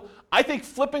 So I think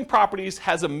flipping properties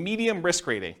has a medium risk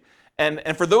rating.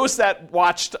 And for those that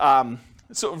watched,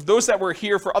 so those that were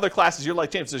here for other classes, you're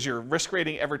like, James, does your risk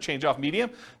rating ever change off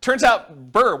medium? Turns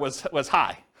out Burr was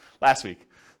high last week.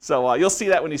 So you'll see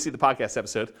that when you see the podcast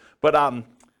episode. But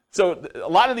so a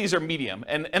lot of these are medium.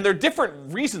 And there are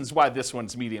different reasons why this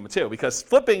one's medium too, because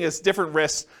flipping is different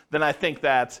risks than I think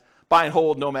that buy and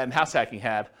hold, nomad, and house hacking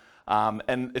had.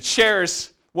 And it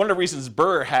shares. One of the reasons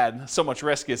Burr had so much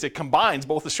risk is it combines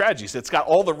both the strategies. It's got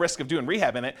all the risk of doing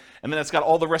rehab in it, and then it's got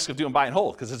all the risk of doing buy and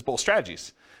hold because it's both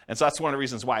strategies. And so that's one of the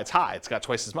reasons why it's high. It's got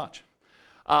twice as much.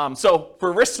 So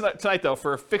for risk tonight though,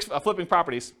 for flipping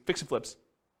properties, fix and flips,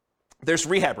 there's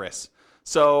rehab risks.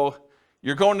 So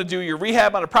you're going to do your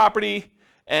rehab on a property,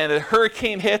 and a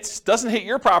hurricane hits, doesn't hit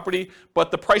your property,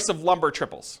 but the price of lumber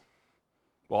triples.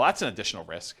 Well, that's an additional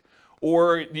risk.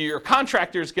 Or your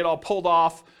contractors get all pulled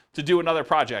off to do another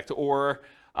project, or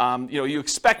you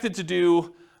expected to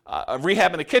do a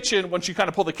rehab in the kitchen. Once you kind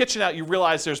of pull the kitchen out, you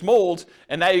realize there's mold,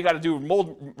 and now you got to do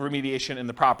mold remediation in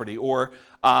the property. Or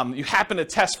you happen to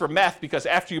test for meth because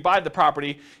after you buy the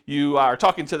property, you are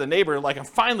talking to the neighbor like, I'm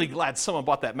finally glad someone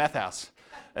bought that meth house,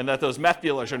 and that those meth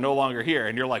dealers are no longer here.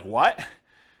 And you're like, what?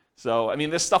 So I mean,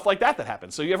 there's stuff like that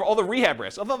happens. So you have all the rehab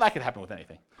risks, although that could happen with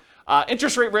anything.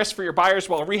 Interest rate risk for your buyers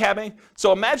while rehabbing.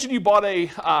 So imagine you bought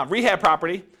a rehab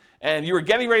property, and you were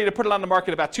getting ready to put it on the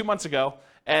market about 2 months ago,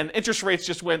 and interest rates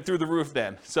just went through the roof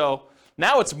then. So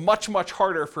now it's much, much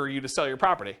harder for you to sell your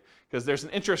property because there's an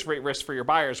interest rate risk for your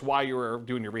buyers while you were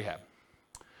doing your rehab.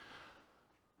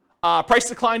 Price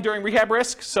decline during rehab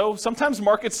risk. So sometimes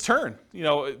markets turn.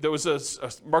 There was a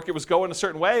market was going a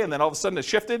certain way, and then all of a sudden it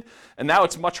shifted, and now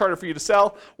it's much harder for you to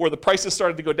sell, or the prices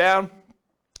started to go down.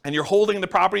 And you're holding the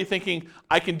property thinking,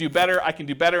 I can do better,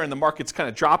 and the market's kind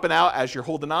of dropping out as you're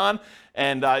holding on.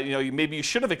 And maybe you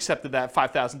should have accepted that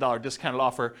 $5,000 discounted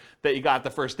offer that you got the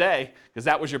first day, because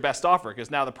that was your best offer, because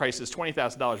now the price is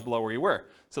 $20,000 below where you were.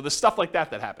 So there's stuff like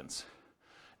that happens.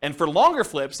 And for longer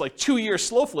flips, like 2-year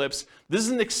slow flips, this is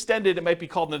an extended, it might be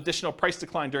called an additional price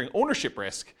decline during ownership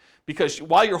risk, because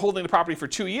while you're holding the property for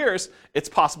 2 years, it's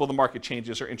possible the market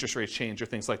changes or interest rates change or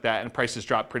things like that, and prices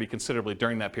drop pretty considerably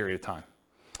during that period of time.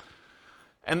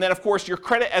 And then, of course, your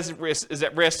credit is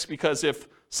at risk because if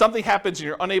something happens and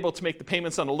you're unable to make the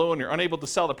payments on the loan, you're unable to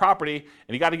sell the property,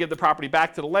 and you got to give the property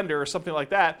back to the lender or something like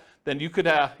that, then you could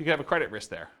have a credit risk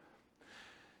there.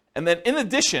 And then in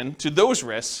addition to those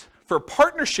risks, for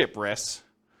partnership risks,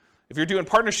 if you're doing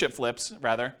partnership flips,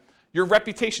 rather, your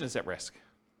reputation is at risk,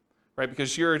 right?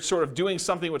 Because you're sort of doing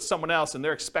something with someone else and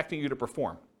they're expecting you to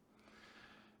perform.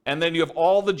 And then you have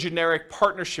all the generic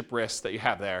partnership risks that you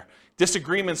have there.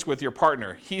 Disagreements with your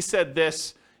partner. He said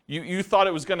this, you thought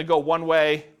it was going to go one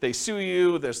way, they sue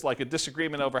you, there's like a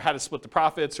disagreement over how to split the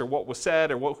profits or what was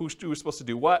said or who was supposed to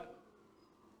do what.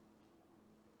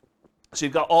 So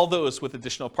you've got all those with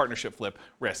additional partnership flip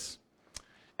risks.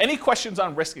 Any questions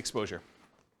on risk exposure?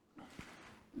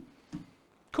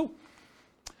 Cool.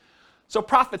 So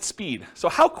profit speed. So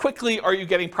how quickly are you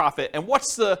getting profit, and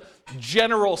what's the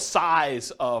general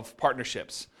size of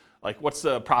partnerships? Like what's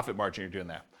the profit margin you're doing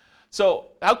there? So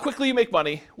how quickly you make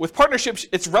money. With partnerships,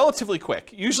 it's relatively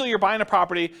quick. Usually you're buying a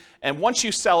property, and once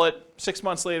you sell it, 6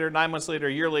 months later, 9 months later,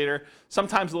 a year later,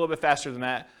 sometimes a little bit faster than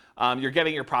that, you're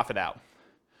getting your profit out.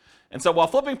 And so while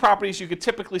flipping properties, you could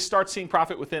typically start seeing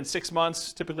profit within 6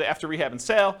 months, typically after rehab and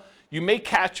sale. You may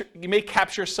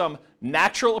capture some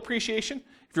natural appreciation.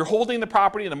 If you're holding the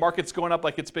property and the market's going up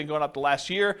like it's been going up the last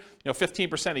year,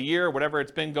 15% a year, whatever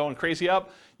it's been going crazy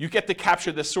up, you get to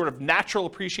capture this sort of natural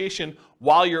appreciation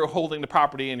while you're holding the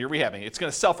property and you're rehabbing. It's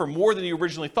going to sell for more than you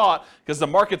originally thought because the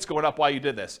market's going up while you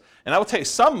did this. And I will tell you,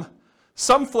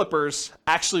 some flippers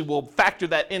actually will factor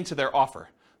that into their offer.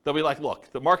 They'll be like, look,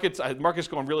 the market's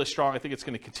going really strong. I think it's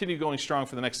going to continue going strong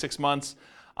for the next 6 months.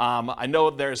 I know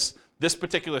this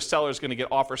particular seller is going to get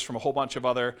offers from a whole bunch of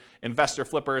other investor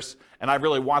flippers, and I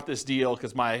really want this deal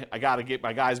because I got to get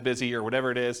my guys busy or whatever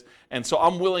it is. And so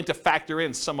I'm willing to factor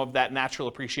in some of that natural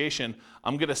appreciation.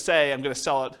 I'm going to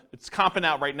sell it. It's comping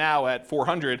out right now at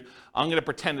 400. I'm going to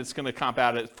pretend it's going to comp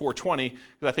out at 420 because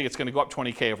I think it's going to go up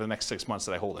 20K over the next 6 months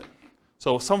that I hold it.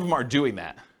 So some of them are doing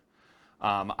that.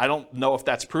 I don't know if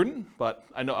that's prudent, but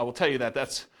I will tell you that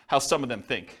that's how some of them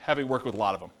think, having worked with a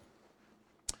lot of them.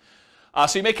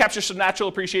 So you may capture some natural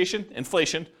appreciation,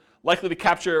 inflation, likely to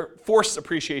capture forced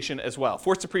appreciation as well.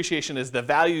 Forced appreciation is the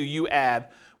value you add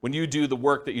when you do the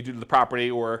work that you do to the property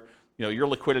or your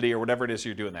liquidity or whatever it is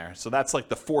you're doing there. So that's like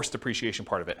the forced appreciation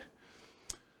part of it.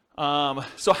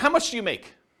 So how much do you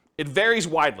make? It varies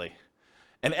widely,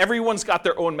 and everyone's got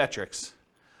their own metrics.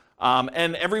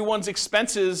 And everyone's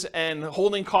expenses and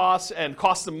holding costs and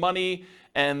cost of money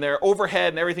and their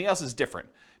overhead and everything else is different.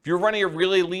 If you're running a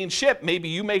really lean ship, maybe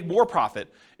you make more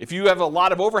profit. If you have a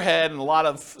lot of overhead and a lot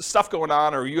of stuff going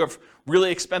on, or you have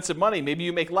really expensive money, maybe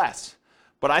you make less.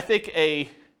 But I think a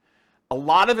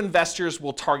lot of investors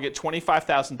will target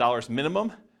 $25,000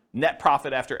 minimum net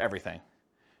profit after everything.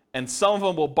 And some of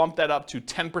them will bump that up to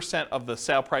 10% of the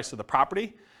sale price of the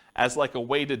property as like a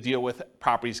way to deal with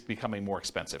properties becoming more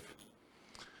expensive.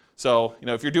 So,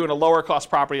 if you're doing a lower cost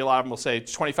property, a lot of them will say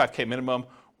 25K minimum,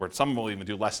 or some will even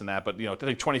do less than that, but I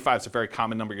think 25 is a very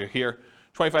common number you hear.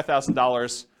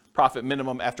 $25,000 profit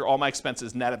minimum after all my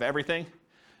expenses net of everything.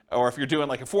 Or if you're doing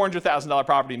like a $400,000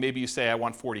 property, maybe you say I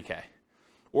want 40K.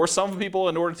 Or some people,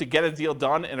 in order to get a deal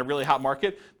done in a really hot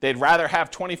market, they'd rather have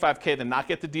 25K than not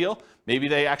get the deal. Maybe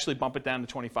they actually bump it down to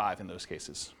 25 in those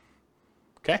cases.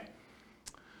 Okay?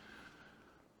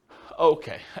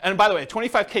 Okay, and by the way,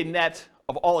 25K net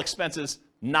of all expenses,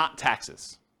 not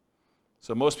taxes.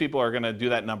 So most people are going to do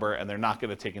that number, and they're not going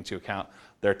to take into account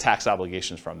their tax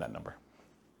obligations from that number.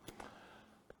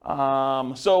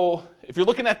 So if you're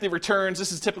looking at the returns,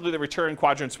 this is typically the return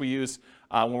quadrants we use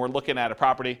when we're looking at a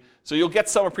property. So you'll get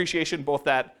some appreciation, both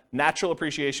that natural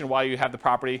appreciation while you have the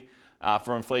property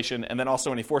from inflation, and then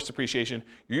also any forced appreciation.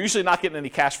 You're usually not getting any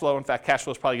cash flow. In fact, cash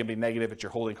flow is probably going to be negative at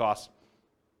your holding costs.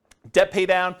 Debt pay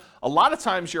down, a lot of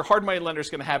times your hard money lender is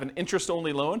going to have an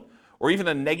interest-only loan or even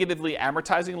a negatively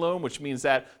amortizing loan, which means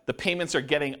that the payments are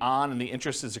getting on and the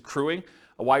interest is accruing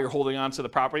while you're holding on to the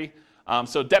property.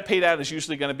 So debt pay down is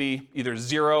usually going to be either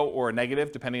zero or a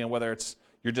negative, depending on whether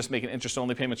you're just making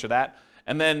interest-only payments or that.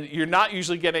 And then you're not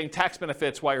usually getting tax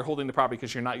benefits while you're holding the property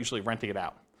because you're not usually renting it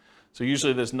out. So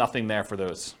usually there's nothing there for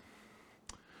those.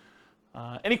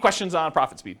 Any questions on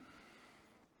profit speed?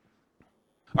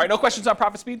 All right, no questions on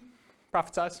profit speed?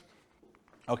 Profit size?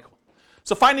 Okay, cool.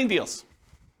 So finding deals.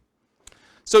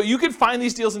 So you can find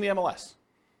these deals in the MLS.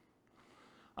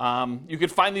 You can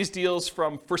find these deals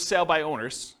from for sale by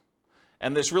owners.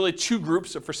 And there's really two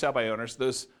groups of for sale by owners.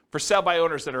 Those for sale by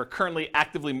owners that are currently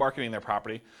actively marketing their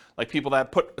property, like people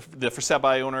that put the for sale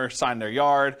by owner sign their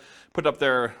yard, put up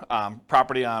their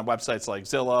property on websites like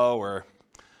Zillow or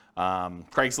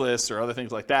Craigslist or other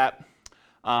things like that.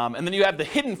 And then you have the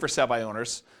hidden for sale by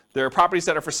owners. There are properties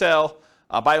that are for sale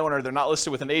by owner. They're not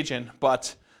listed with an agent,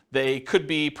 but they could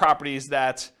be properties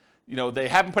that they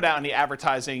haven't put out any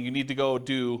advertising. You need to go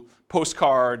do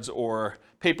postcards or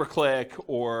pay-per-click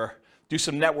or do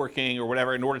some networking or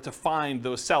whatever in order to find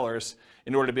those sellers,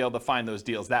 in order to be able to find those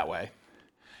deals that way.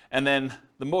 And then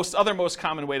the other most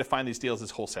common way to find these deals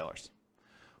is wholesalers.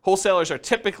 Wholesalers are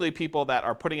typically people that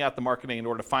are putting out the marketing in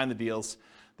order to find the deals.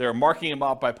 They're marking them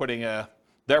up by putting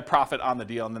their profit on the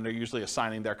deal, and then they're usually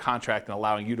assigning their contract and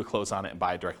allowing you to close on it and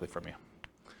buy it directly from you.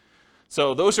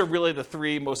 So those are really the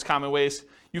three most common ways.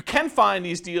 You can find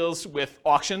these deals with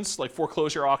auctions, like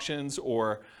foreclosure auctions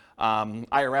or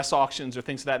IRS auctions or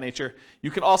things of that nature.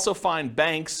 You can also find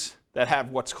banks that have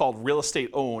what's called real estate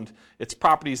owned. It's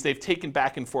properties they've taken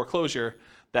back in foreclosure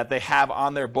that they have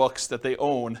on their books that they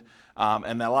own,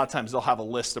 and a lot of times they'll have a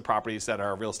list of properties that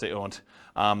are real estate owned.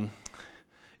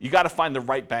 You got to find the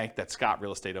right bank that's got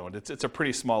real estate owned. It's a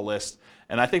pretty small list,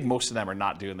 and I think most of them are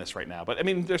not doing this right now. But I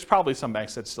mean, there's probably some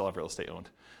banks that still have real estate owned,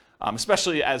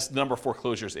 especially as the number of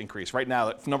foreclosures increase. Right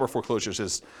now, the number of foreclosures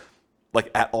is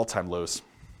like at all-time lows.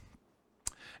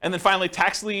 And then finally,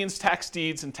 tax liens, tax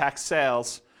deeds, and tax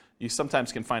sales. You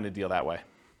sometimes can find a deal that way.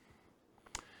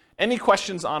 Any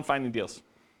questions on finding deals?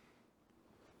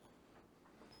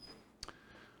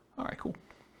 All right, cool.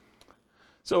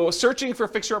 So searching for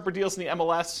fixer-upper deals in the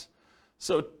MLS.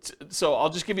 So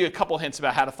I'll just give you a couple hints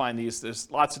about how to find these.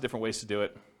 There's lots of different ways to do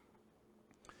it.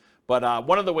 But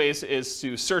one of the ways is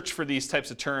to search for these types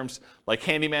of terms like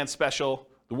handyman special,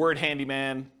 the word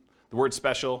handyman, the word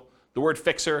special, the word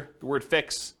fixer, the word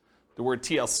fix, the word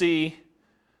TLC,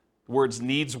 the words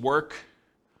needs work,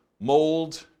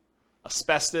 mold,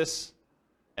 asbestos,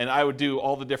 and I would do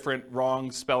all the different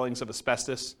wrong spellings of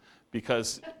asbestos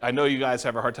because I know you guys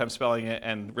have a hard time spelling it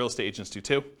and real estate agents do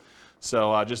too.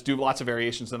 So just do lots of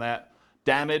variations on that.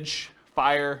 Damage,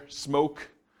 fire, smoke,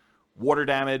 water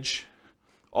damage,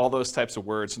 all those types of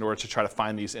words in order to try to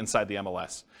find these inside the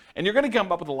MLS. And you're going to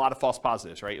come up with a lot of false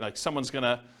positives, right? Like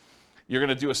you're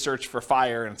going to do a search for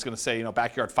fire and it's going to say,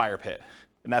 backyard fire pit.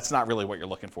 And that's not really what you're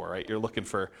looking for, right? You're looking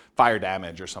for fire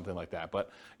damage or something like that.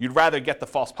 But you'd rather get the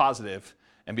false positive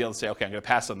and be able to say, okay, I'm going to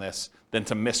pass on this than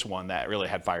to miss one that really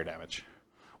had fire damage.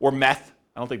 Or meth.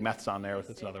 I don't think meth's on there.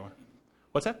 That's another one.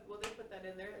 What's that? Will they put that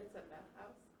in there? It's a meth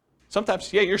house?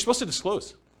 Sometimes. Yeah, you're supposed to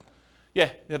disclose.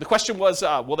 Yeah, the question was,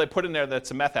 will they put in there that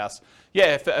it's a meth house?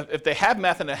 Yeah, if they have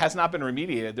meth and it has not been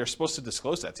remediated, they're supposed to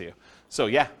disclose that to you. So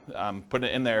yeah, putting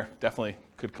it in there definitely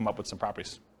could come up with some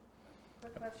properties.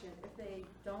 Quick question, if they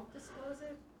don't disclose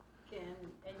it, and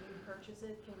you purchase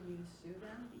it, can you sue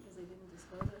them because they didn't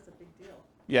disclose it? It's a big deal.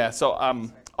 Yeah, so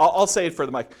I'll say it for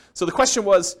the mic. So the question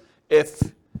was, if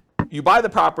you buy the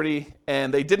property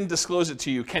and they didn't disclose it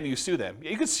to you, can you sue them?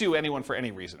 You could sue anyone for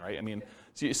any reason, right? I mean,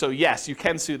 so yes, you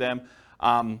can sue them.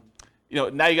 Now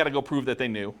you got to go prove that they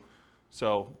knew.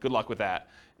 So good luck with that.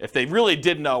 If they really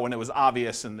did know and it was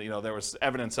obvious and there was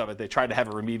evidence of it, they tried to have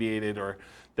it remediated, or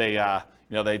they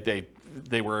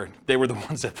were the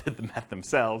ones that did the meth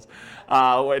themselves,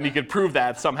 and you could prove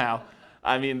that somehow.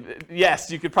 I mean,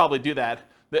 yes, you could probably do that.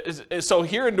 So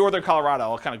here in northern Colorado,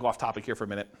 I'll kind of go off topic here for a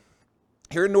minute.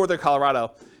 Here in northern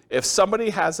Colorado, if somebody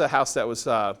has a house that was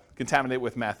contaminated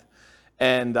with meth,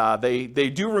 and they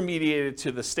do remediate it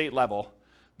to the state level,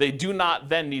 they do not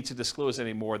then need to disclose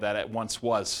anymore that it once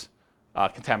was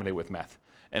contaminated with meth.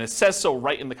 And it says so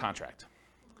right in the contract.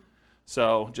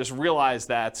 So just realize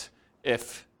that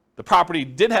if the property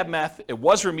did have meth, it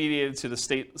was remediated to the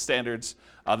state standards,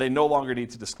 they no longer need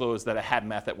to disclose that it had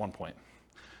meth at one point,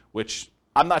 which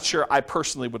I'm not sure I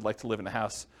personally would like to live in a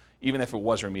house, even if it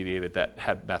was remediated, that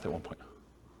had meth at one point.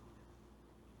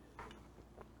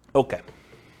 Okay.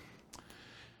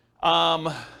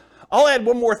 I'll add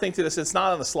one more thing to this. It's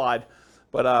not on the slide,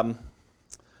 but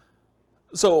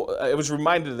so I was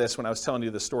reminded of this when I was telling you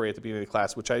the story at the beginning of the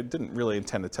class, which I didn't really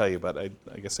intend to tell you, but I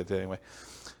guess I did anyway.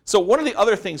 So one of the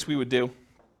other things we would do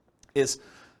is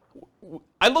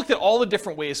I looked at all the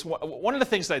different ways. One of the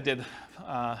things that I did,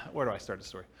 where do I start the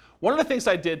story? One of the things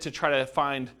I did to try to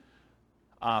find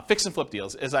fix and flip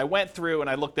deals is I went through and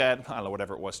I looked at, I don't know,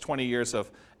 whatever it was, 20 years of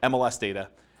MLS data.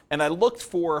 And I looked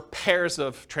for pairs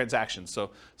of transactions.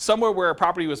 So somewhere where a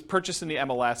property was purchased in the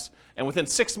MLS, and within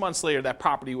 6 months later, that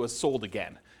property was sold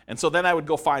again. And so then I would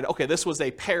go find, okay, this was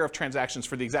a pair of transactions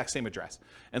for the exact same address.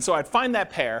 And so I'd find that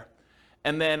pair,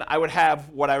 and then I would have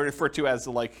what I refer to as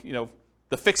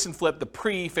the fix and flip, the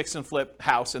pre-fix and flip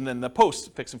house, and then the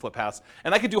post-fix and flip house.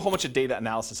 And I could do a whole bunch of data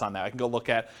analysis on that. I can go look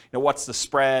at, what's the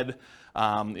spread,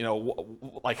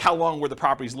 like how long were the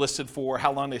properties listed for,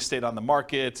 how long they stayed on the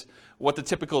market, what the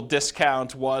typical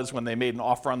discount was when they made an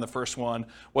offer on the first one,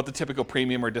 what the typical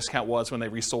premium or discount was when they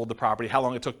resold the property, how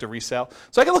long it took to resell.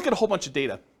 So I can look at a whole bunch of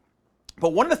data.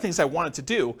 But one of the things I wanted to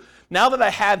do, now that I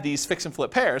had these fix and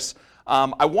flip pairs,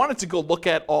 I wanted to go look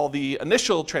at all the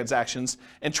initial transactions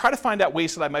and try to find out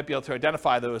ways that I might be able to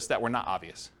identify those that were not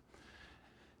obvious.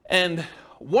 And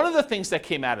one of the things that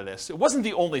came out of this, it wasn't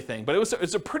the only thing, but it was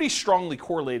a pretty strongly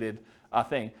correlated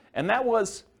thing, and that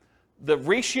was the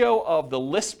ratio of the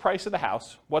list price of the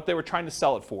house, what they were trying to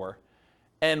sell it for,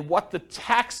 and what the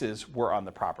taxes were on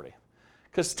the property.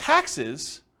 Because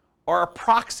taxes are a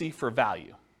proxy for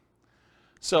value.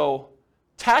 So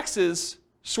taxes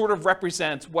sort of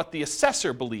represent what the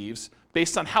assessor believes,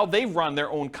 based on how they run their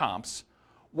own comps,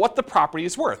 what the property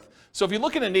is worth. So if you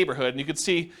look at a neighborhood and you can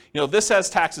see, this has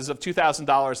taxes of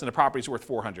 $2,000 and the property's worth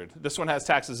 $400. This one has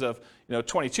taxes of,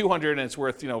 $2,200 and it's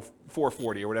worth,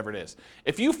 $440 or whatever it is.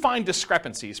 If you find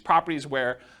discrepancies, properties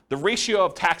where the ratio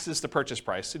of taxes to purchase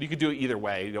price, and you could do it either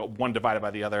way, one divided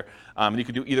by the other, and you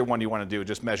could do either one you want to do,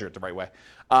 just measure it the right way.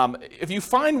 If you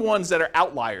find ones that are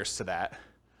outliers to that,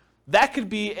 that could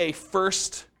be a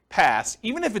first pass,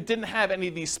 even if it didn't have any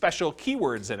of these special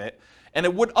keywords in it, and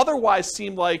it would otherwise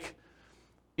seem like,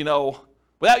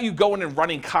 without you going and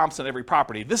running comps on every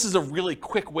property, this is a really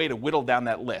quick way to whittle down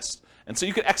that list. And so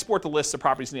you could export the list of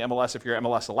properties in the MLS if your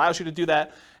MLS allows you to do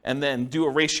that, and then do a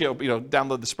ratio,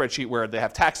 download the spreadsheet where they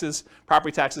have taxes,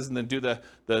 property taxes, and then do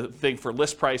the thing for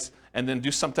list price, and then do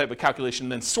some type of calculation,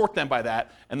 and then sort them by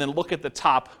that, and then look at the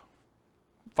top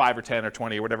 5 or 10 or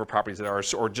 20 or whatever properties there are,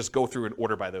 or just go through and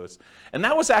order by those. And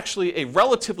that was actually a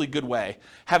relatively good way,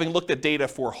 having looked at data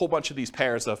for a whole bunch of these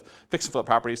pairs of fix and flip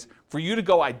properties, for you to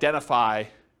go identify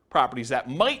properties that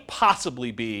might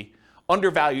possibly be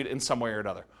undervalued in some way or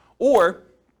another. Or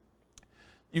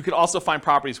you could also find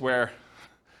properties where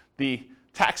the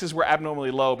taxes were abnormally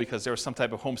low because there was some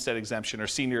type of homestead exemption or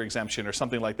senior exemption or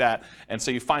something like that. And so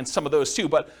you find some of those too.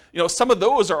 But some of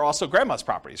those are also grandma's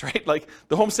properties, right? Like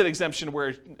the homestead exemption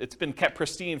where it's been kept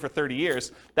pristine for 30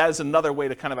 years, that is another way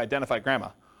to kind of identify grandma.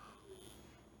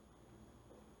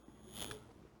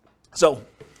 So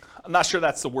I'm not sure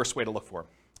that's the worst way to look for.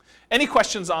 Any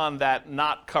questions on that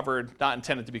not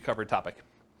intended to be covered topic?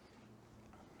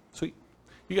 Sweet.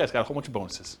 You guys got a whole bunch of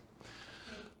bonuses.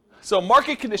 So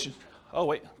market conditions. Oh,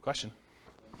 wait, question.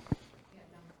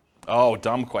 Oh,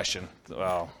 dumb question.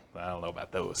 Well, I don't know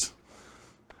about those.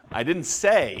 I didn't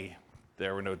say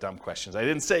there were no dumb questions. I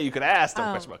didn't say you could ask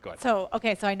dumb questions. Go ahead.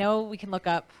 So I know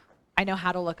I know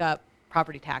how to look up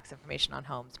property tax information on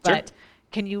homes, but Sure.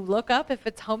 Can you look up if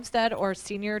it's homestead or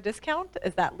senior discount?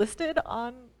 Is that listed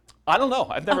on? I don't know.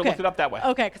 I've never looked it up that way.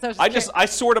 Okay, because I was I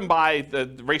sort them by the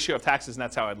ratio of taxes, and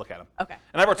that's how I'd look at them. Okay.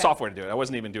 And I wrote software to do it. I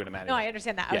wasn't even doing it manually. No, I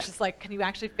understand that. I was just like, can you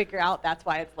actually figure out that's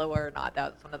why it's lower or not?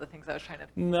 That was one of the things I was trying to.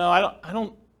 No, I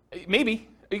don't. Maybe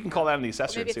you can call that in the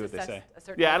assessor and see what they say.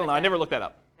 Yeah, I don't know. I never looked that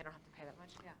up. They don't have to pay that much.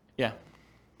 Yeah.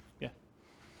 Yeah.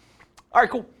 All right,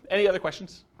 cool. Any other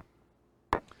questions?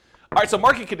 All right, so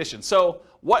market conditions. So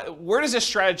where does this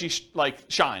strategy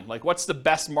shine? Like, what's the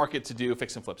best market to do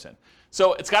fix and flips in?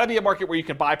 So it's got to be a market where you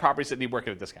can buy properties that need work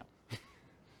at a discount.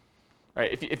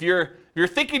 Right? If you're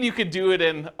thinking you could do it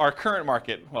in our current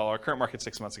market, well, our current market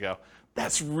 6 months ago,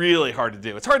 that's really hard to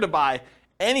do. It's hard to buy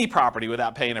any property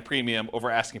without paying a premium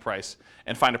over asking price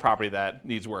and find a property that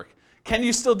needs work. Can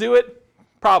you still do it?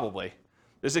 Probably.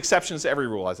 There's exceptions to every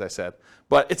rule, as I said,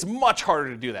 but it's much harder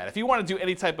to do that. If you want to do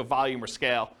any type of volume or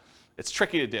scale, it's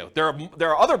tricky to do. There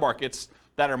are other markets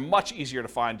that are much easier to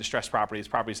find distressed properties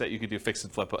that you could do fix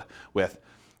and flip with.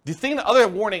 The other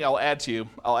warning I'll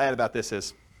add about this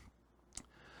is,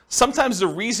 sometimes the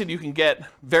reason you can get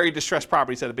very distressed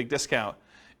properties at a big discount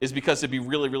is because it'd be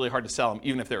really, really hard to sell them,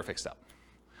 even if they were fixed up.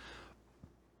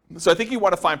 So I think you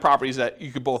want to find properties that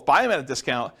you could both buy them at a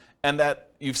discount and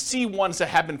that you see ones that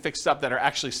have been fixed up that are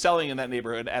actually selling in that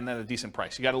neighborhood and at a decent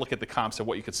price. You got to look at the comps of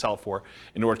what you could sell for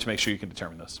in order to make sure you can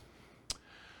determine those.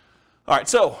 All right,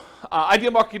 so ideal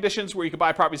market conditions where you can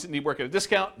buy properties that need work at a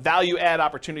discount, value add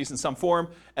opportunities in some form,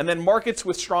 and then markets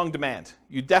with strong demand.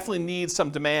 You definitely need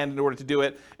some demand in order to do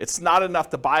it. It's not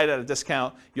enough to buy it at a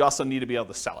discount. You also need to be able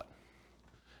to sell it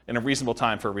in a reasonable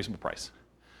time for a reasonable price.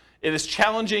 It is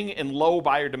challenging in low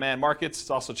buyer demand markets.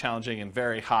 It's also challenging in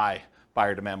very high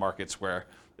buyer demand markets where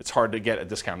it's hard to get a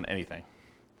discount on anything.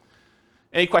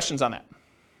 Any questions on that?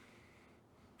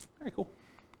 Very cool.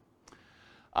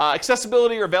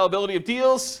 Accessibility or availability of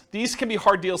deals. These can be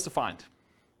hard deals to find.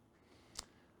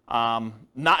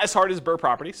 Not as hard as BRRRR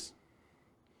properties.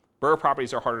 BRRRR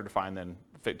properties are harder to find than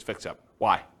fix up.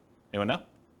 Why? Anyone know?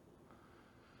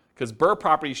 Because BRRRR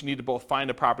properties, you need to both find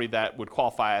a property that would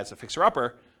qualify as a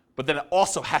fixer-upper, but then it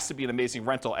also has to be an amazing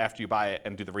rental after you buy it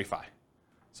and do the refi.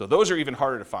 So those are even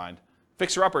harder to find.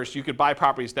 Fixer-uppers, you could buy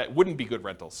properties that wouldn't be good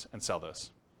rentals and sell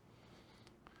those.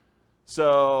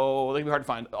 So they can be hard to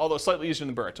find, although slightly easier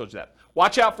than Burr, I told you that.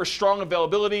 Watch out for strong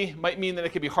availability. Might mean that it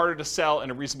can be harder to sell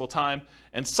in a reasonable time.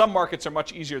 And some markets are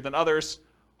much easier than others.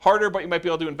 Harder, but you might be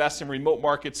able to invest in remote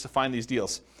markets to find these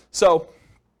deals. So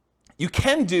you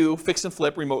can do fix and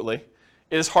flip remotely.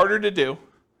 It is harder to do.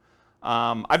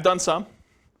 I've done some,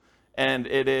 and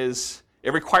it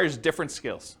requires different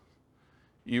skills.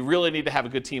 You really need to have a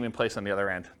good team in place on the other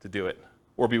end to do it,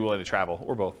 or be willing to travel,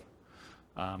 or both.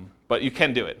 But you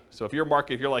can do it. So if you're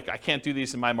like, I can't do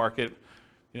these in my market,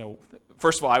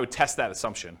 first of all, I would test that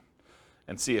assumption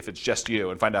and see if it's just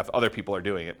you and find out if other people are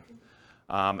doing it.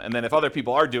 And then if other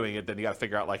people are doing it, then you got to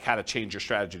figure out how to change your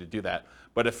strategy to do that.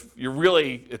 But if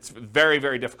it's very,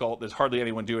 very difficult, there's hardly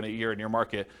anyone doing it here in your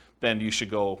market, then you should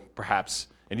go perhaps,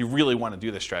 and you really want to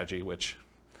do this strategy, which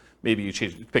maybe you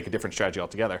pick a different strategy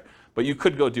altogether. But you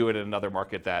could go do it in another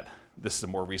market that this is a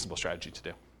more reasonable strategy to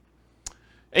do.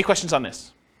 Any questions on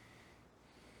this?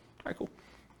 All right, cool.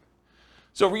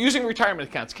 So we're using retirement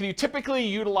accounts. Can you typically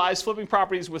utilize flipping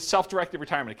properties with self-directed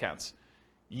retirement accounts?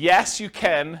 Yes, you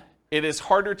can. It is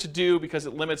harder to do because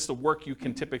it limits the work you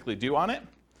can typically do on it.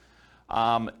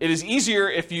 It is easier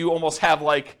if you almost have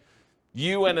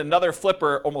you and another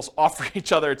flipper almost offer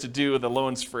each other to do the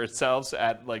loans for itself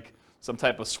at some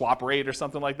type of swap rate or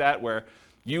something like that, where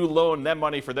you loan them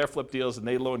money for their flip deals and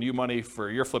they loan you money for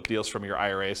your flip deals from your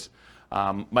IRAs.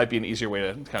 Might be an easier way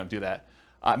to kind of do that.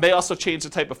 It may also change the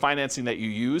type of financing that you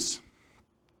use.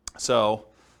 So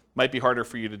might be harder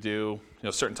for you to do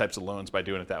certain types of loans by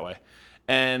doing it that way.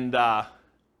 And I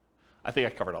think I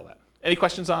covered all that. Any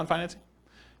questions on financing?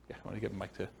 Yeah, I want to give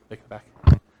Mike to take it back.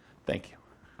 Thank you.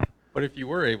 But if you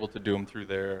were able to do them through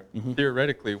there,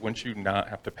 theoretically, wouldn't you not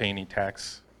have to pay any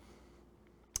tax?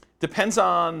 Depends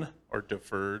on... Or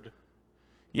deferred?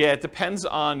 Yeah, it depends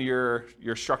on your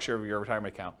structure of your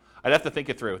retirement account. I'd have to think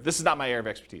it through. This is not my area of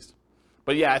expertise.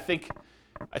 But yeah, I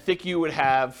think you would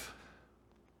have...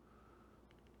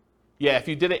 Yeah, if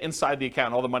you did it inside the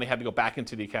account, all the money had to go back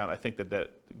into the account. I think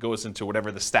that goes into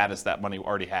whatever the status that money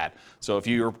already had. So if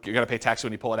you're going to pay tax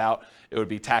when you pull it out, it would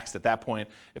be taxed at that point.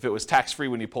 If it was tax-free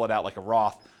when you pull it out like a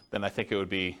Roth, then I think it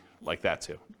would be like that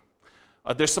too.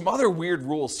 There's some other weird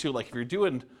rules too, like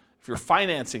if you're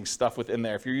financing stuff within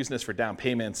there, if you're using this for down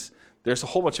payments, there's a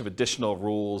whole bunch of additional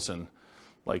rules, and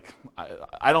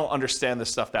I don't understand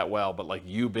this stuff that well, but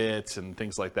UBITs and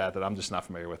things like that I'm just not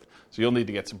familiar with. So you'll need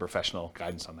to get some professional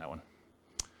guidance on that one.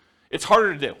 It's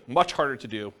harder to do, much harder to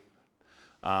do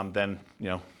than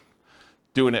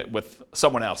doing it with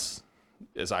someone else's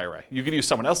IRA. You can use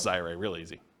someone else's IRA real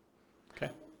easy. Okay?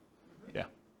 Yeah.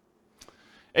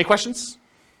 Any questions?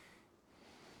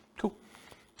 Cool.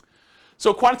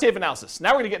 So quantitative analysis. Now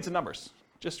we're going to get into numbers,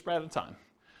 just right at a time.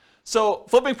 So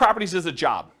flipping properties is a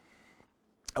job.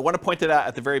 I want to point that out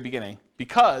at the very beginning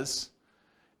because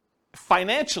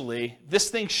financially, this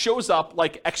thing shows up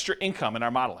like extra income in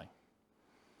our modeling.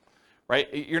 Right?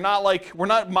 We're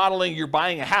not modeling you're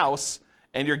buying a house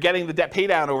and you're getting the debt pay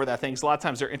down over that thing. So a lot of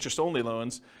times they're interest-only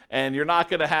loans, and you're not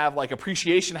going to have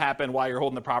appreciation happen while you're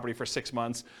holding the property for 6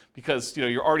 months because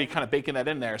you're already kind of baking that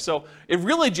in there. So it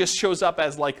really just shows up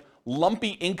as lumpy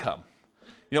income.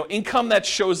 Income that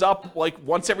shows up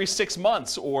once every 6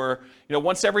 months or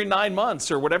once every 9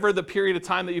 months or whatever the period of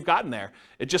time that you've gotten there.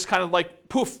 It just kind of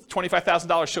poof,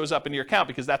 $25,000 shows up in your account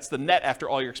because that's the net after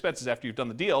all your expenses after you've done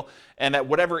the deal and at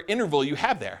whatever interval you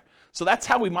have there. So that's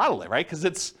how we model it, right? Because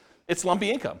it's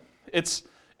lumpy income. It's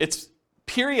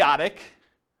periodic,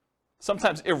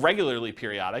 sometimes irregularly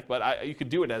periodic, but you could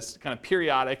do it as kind of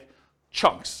periodic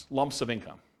chunks, lumps of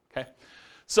income. Okay.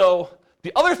 So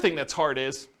the other thing that's hard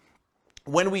is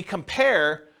when we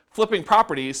compare flipping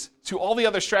properties to all the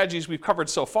other strategies we've covered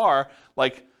so far,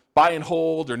 like buy and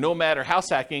hold or nomad or house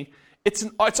hacking, it's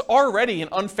already an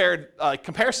unfair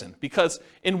comparison because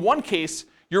in one case,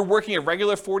 you're working a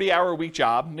regular 40-hour-a-week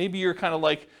job. Maybe you're kind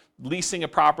of leasing a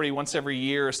property once every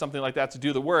year or something like that to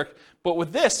do the work. But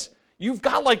with this, you've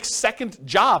got second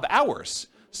job hours.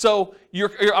 So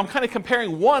I'm kind of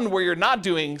comparing one where you're not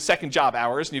doing second job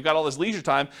hours and you've got all this leisure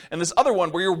time, and this other one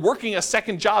where you're working a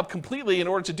second job completely in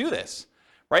order to do this,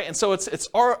 right? And so it's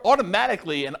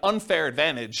automatically an unfair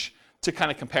advantage to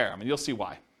kind of compare them, and you'll see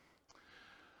why.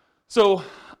 So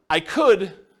I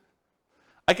could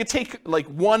take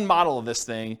one model of this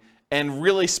thing and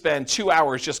really spend 2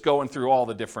 hours just going through all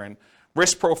the different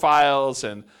risk profiles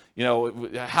and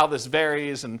how this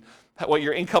varies and what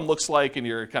your income looks like and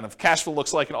your kind of cash flow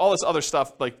looks like and all this other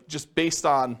stuff just based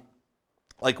on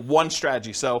one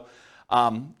strategy. So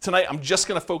tonight I'm just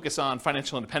going to focus on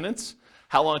financial independence,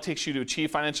 how long it takes you to achieve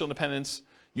financial independence,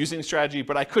 using the strategy,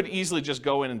 but I could easily just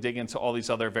go in and dig into all these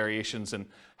other variations and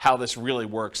how this really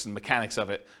works and mechanics of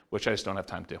it, which I just don't have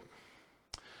time to.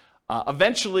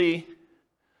 Eventually,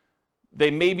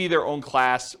 they may be their own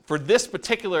class. For this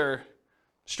particular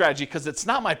strategy, because it's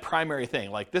not my primary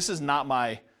thing, like this is not my,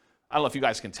 I don't know if you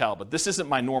guys can tell, but this isn't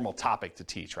my normal topic to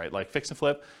teach, right? Like fix and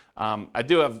flip. I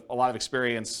do have a lot of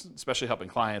experience, especially helping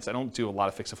clients. I don't do a lot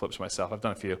of fix and flips myself. I've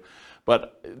done a few.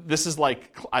 But this is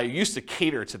like, I used to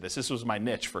cater to this. This was my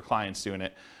niche for clients doing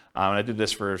it. And I did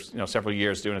this for several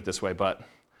years doing it this way. But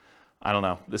I don't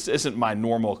know. This isn't my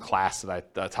normal class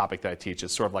topic that I teach.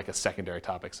 It's sort of like a secondary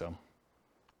topic. So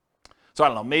I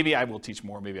don't know. Maybe I will teach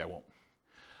more. Maybe I won't.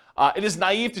 It is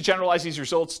naive to generalize these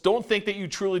results. Don't think that you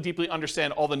truly deeply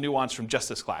understand all the nuance from just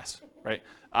this class, right?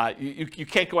 You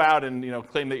can't go out and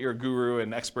claim that you're a guru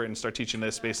and expert and start teaching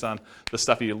this based on the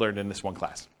stuff you learned in this one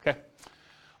class, okay?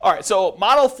 All right, so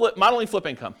modeling flip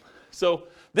income. So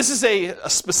this is a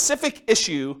specific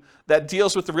issue that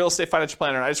deals with the real estate financial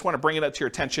planner, and I just want to bring it up to your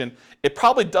attention. It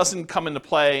probably doesn't come into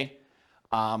play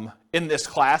in this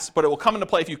class, but it will come into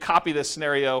play if you copy this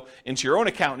scenario into your own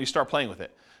account and you start playing with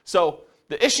it. So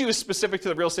the issue is specific to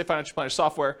the real estate financial planner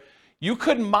software. You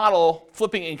could model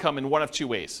flipping income in one of two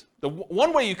ways. The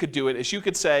one way you could do it is you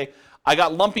could say, I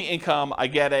got lumpy income, I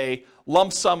get a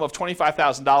lump sum of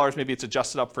 $25,000, maybe it's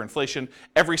adjusted up for inflation,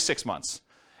 every 6 months.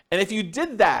 And if you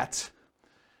did that,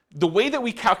 the way that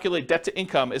we calculate debt to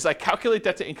income is I calculate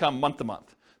debt to income month to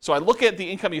month. So I look at the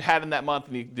income you had in that month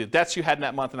and the debts you had in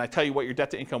that month, and I tell you what your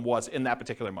debt to income was in that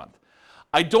particular month.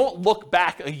 I don't look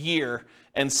back a year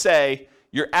and say,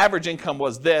 your average income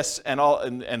was this,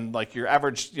 and like your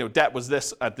average debt was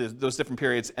this at those different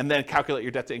periods, and then calculate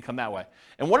your debt to income that way.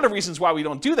 And one of the reasons why we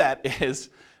don't do that is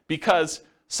because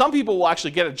some people will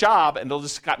actually get a job and they'll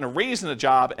just gotten a raise in a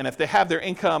job, and if they have their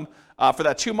income for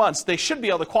that 2 months, they should be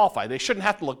able to qualify. They shouldn't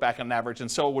have to look back on an average,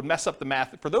 and so it would mess up the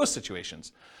math for those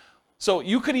situations. So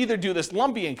you could either do this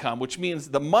lumpy income, which means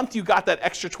the month you got that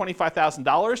extra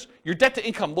 $25,000, your debt to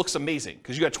income looks amazing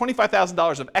because you got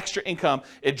 $25,000 of extra income.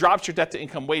 It drops your debt to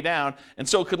income way down, and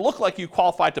so it could look like you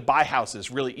qualified to buy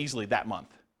houses really easily that month.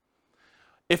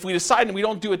 If we decide and we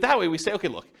don't do it that way, we say, okay,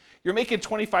 look, you're making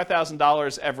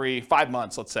 $25,000 every 5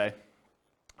 months, let's say.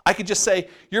 I could just say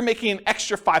you're making an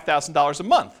extra $5,000 a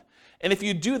month. And if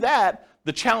you do that,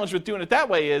 the challenge with doing it that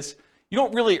way is you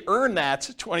don't really earn that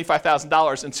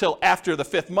 $25,000 until after the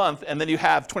 5th month, and then you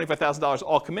have $25,000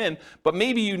 all come in, but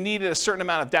maybe you needed a certain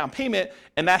amount of down payment,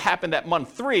 and that happened at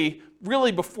month 3,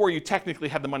 really before you technically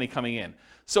had the money coming in.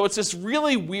 So it's this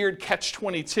really weird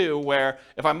catch-22 where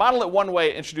if I model it one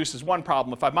way, it introduces one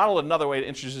problem. If I model it another way, it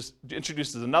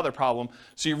introduces another problem.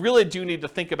 So you really do need to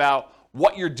think about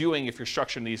what you're doing if you're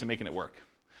structuring these and making it work.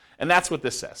 And that's what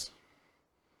this says.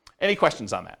 Any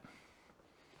questions on that?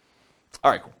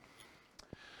 All right, cool.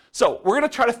 So we're going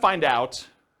to try to find out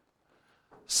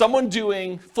someone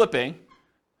doing flipping,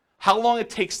 how long it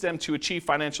takes them to achieve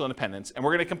financial independence, and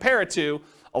we're going to compare it to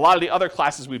a lot of the other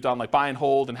classes we've done, like buy and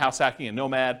hold and house hacking and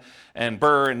nomad and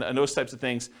BRRRR and those types of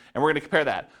things, and we're going to compare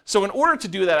that. So in order to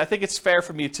do that, I think it's fair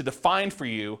for me to define for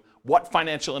you what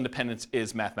financial independence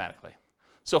is mathematically.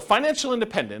 So financial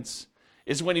independence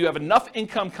is when you have enough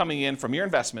income coming in from your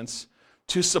investments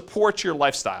to support your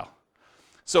lifestyle.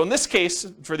 So in this case,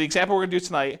 for the example we're going to do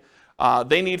tonight,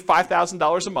 they need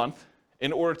 $5,000 a month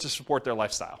in order to support their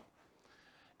lifestyle.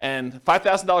 And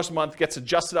 $5,000 a month gets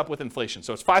adjusted up with inflation.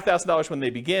 So it's $5,000 when they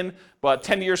begin, but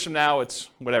 10 years from now, it's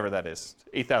whatever that is,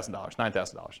 $8,000,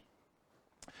 $9,000.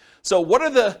 So what are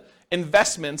the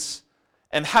investments,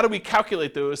 and how do we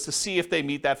calculate those to see if they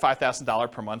meet that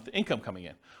 $5,000 per month income coming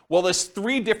in? Well, there's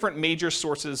 3 different major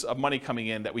sources of money coming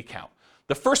in that we count.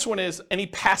 The first one is any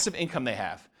passive income they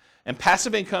have. And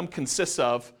passive income consists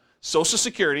of Social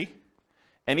Security,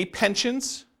 any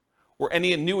pensions, or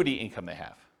any annuity income they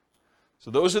have.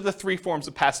 So those are the 3 forms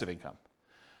of passive income.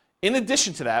 In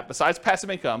addition to that, besides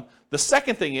passive income, the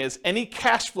second thing is any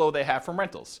cash flow they have from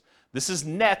rentals. This is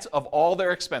net of all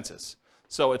their expenses.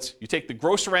 So it's you take the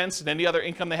gross rents and any other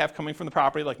income they have coming from the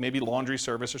property, like maybe laundry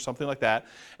service or something like that,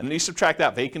 and then you subtract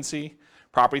out vacancy,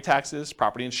 property taxes,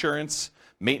 property insurance,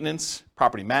 maintenance,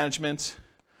 property management,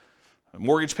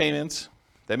 mortgage payments.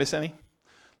 Did I miss any?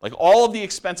 Like all of the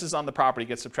expenses on the property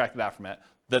get subtracted out from it.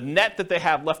 The net that they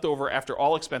have left over after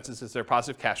all expenses is their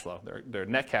positive cash flow, their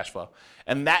net cash flow.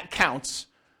 And that counts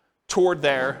toward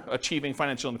their achieving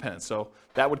financial independence. So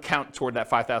that would count toward that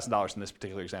 $5,000 in this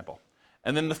particular example.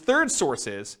 And then the third source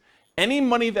is any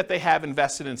money that they have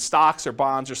invested in stocks or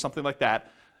bonds or something like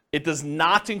that, it does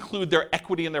not include their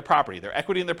equity in their property. Their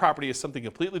equity in their property is something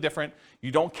completely different.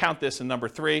 You don't count this in number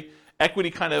 3.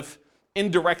 Equity kind of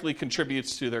indirectly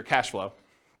contributes to their cash flow.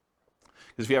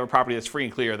 Because if you have a property that's free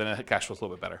and clear, then the cash flow is a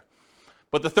little bit better.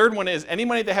 But the third one is any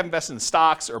money they have invested in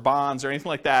stocks or bonds or anything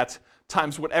like that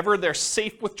times whatever their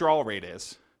safe withdrawal rate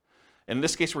is. And in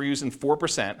this case, we're using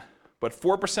 4%. But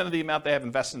 4% of the amount they have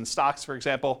invested in stocks, for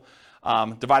example,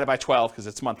 divided by 12 because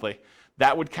it's monthly,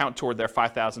 that would count toward their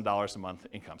 $5,000 a month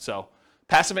income. So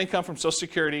passive income from Social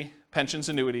Security, pensions,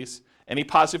 annuities, any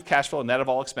positive cash flow net of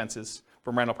all expenses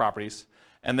from rental properties.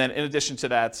 And then in addition to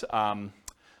that,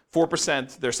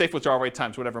 4%, their safe withdrawal rate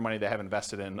times whatever money they have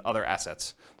invested in other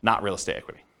assets, not real estate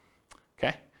equity.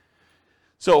 Okay?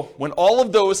 So when all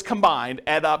of those combined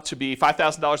add up to be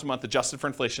 $5,000 a month adjusted for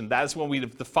inflation, that is when we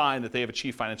define that they have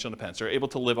achieved financial independence. They're able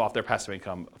to live off their passive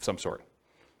income of some sort.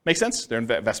 Make sense? Their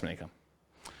investment income.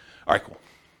 All right, cool.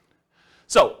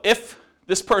 So if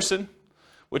this person,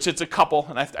 which it's a couple,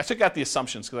 and I took out the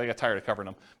assumptions because I got tired of covering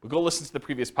them, but go listen to the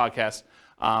previous podcast,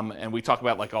 and we talk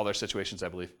about like all their situations, I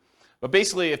believe. But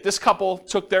basically, if this couple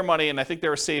took their money, and I think they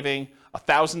were saving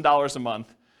 $1,000 a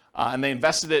month, and they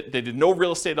invested it, they did no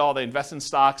real estate at all, they invested in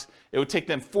stocks, it would take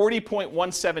them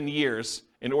 40.17 years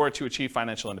in order to achieve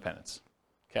financial independence.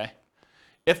 Okay?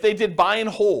 If they did buy and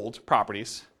hold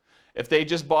properties, if they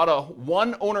just bought a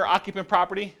one owner occupant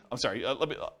property,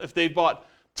 if they bought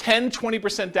 10,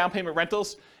 20% down payment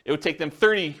rentals, it would take them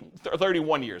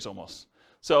 31 years almost.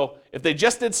 So if they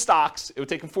just did stocks, it would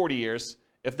take them 40 years.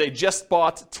 If they just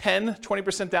bought 10,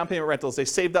 20% down payment rentals, they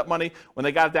saved up money. When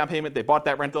they got a down payment, they bought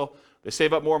that rental. They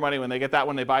save up more money. When they get that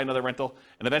one, they buy another rental,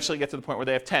 and eventually get to the point where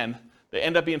they have 10. They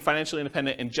end up being financially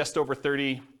independent in just over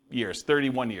 30 years,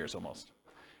 31 years almost.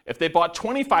 If they bought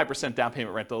 25% down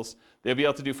payment rentals, they'll be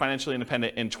able to do financially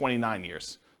independent in 29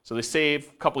 years. So they save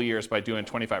a couple years by doing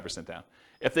 25% down.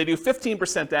 If they do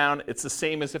 15% down, it's the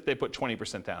same as if they put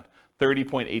 20% down,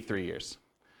 30.83 years.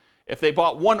 If they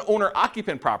bought one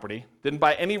owner-occupant property, didn't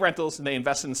buy any rentals, and they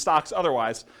invested in stocks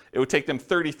otherwise, it would take them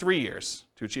 33 years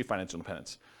to achieve financial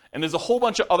independence. And there's a whole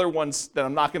bunch of other ones that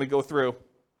I'm not going to go through.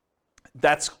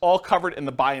 That's all covered in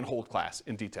the buy and hold class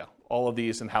in detail, all of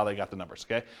these and how they got the numbers,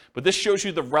 okay? But this shows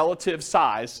you the relative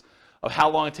size of how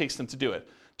long it takes them to do it.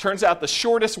 Turns out the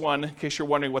shortest one, in case you're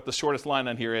wondering what the shortest line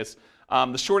on here is,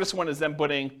 the shortest one is them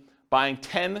buying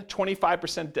 10,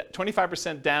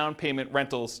 25% down payment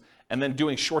rentals and then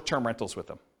doing short-term rentals with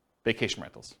them, vacation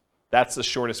rentals. That's the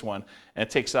shortest one, and it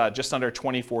takes just under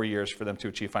 24 years for them to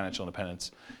achieve financial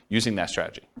independence using that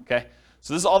strategy, okay?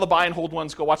 So this is all the buy and hold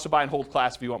ones. Go watch the buy and hold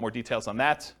class if you want more details on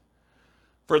that.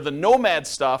 For the nomad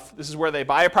stuff, this is where they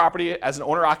buy a property as an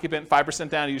owner-occupant, 5%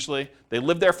 down usually. They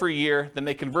live there for a year, then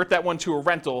they convert that one to a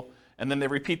rental, and then they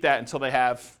repeat that until they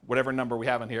have whatever number we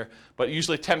have on here, but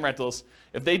usually 10 rentals.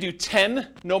 If they do 10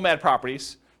 nomad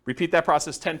properties, repeat that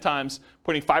process 10 times,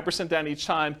 putting 5% down each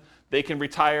time, they can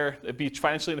retire, be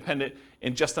financially independent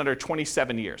in just under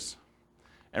 27 years.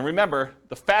 And remember,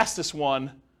 the fastest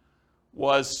one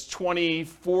was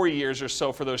 24 years or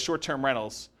so for those short-term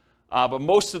rentals, but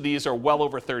most of these are well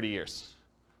over 30 years.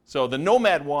 So the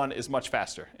nomad one is much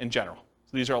faster in general.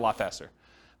 So these are a lot faster.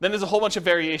 Then there's a whole bunch of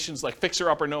variations like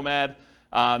fixer-upper nomad,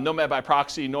 nomad by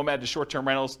proxy, nomad to short-term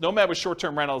rentals. Nomad with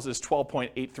short-term rentals is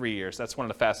 12.83 years. That's one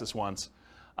of the fastest ones.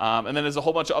 And then there's a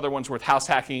whole bunch of other ones with house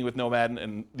hacking with nomad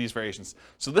and these variations.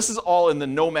 So this is all in the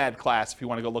nomad class if you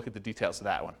want to go look at the details of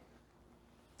that one.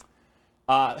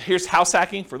 Here's house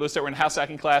hacking for those that were in house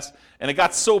hacking class. And it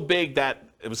got so big that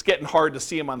it was getting hard to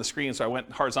see them on the screen, so I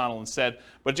went horizontal instead.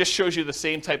 But it just shows you the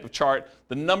same type of chart,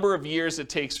 the number of years it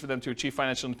takes for them to achieve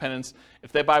financial independence.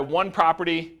 If they buy one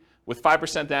property with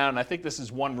 5% down, and I think this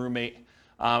is one roommate,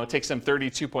 it takes them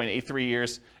 32.83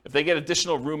 years. If they get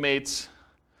additional roommates,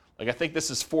 like I think this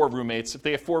is 4 roommates. If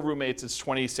they have 4 roommates, it's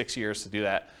 26 years to do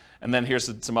that. And then here's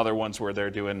some other ones where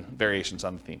they're doing variations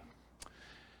on the theme.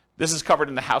 This is covered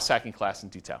in the house hacking class in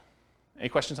detail. Any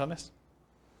questions on this?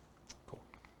 Cool.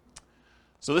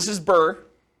 So this is BRRRR.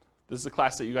 This is a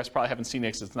class that you guys probably haven't seen yet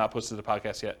because it's not posted to the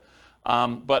podcast yet.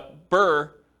 But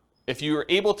BRRRR, if you're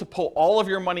able to pull all of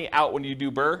your money out when you do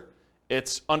BRRRR,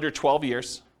 it's under 12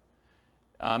 years.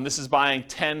 This is buying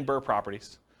 10 BRRRR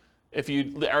properties. If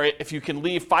you can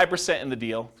leave 5% in the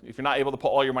deal, if you're not able to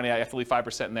pull all your money out, you have to leave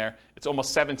 5% in there. It's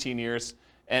almost 17 years.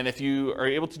 And if you are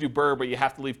able to do BRRRR, but you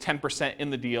have to leave 10% in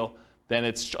the deal, then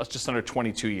it's just under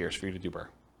 22 years for you to do BRRRR.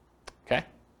 Okay?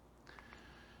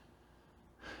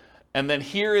 And then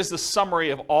here is the summary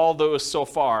of all those so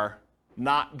far,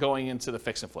 not going into the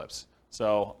fix and flips.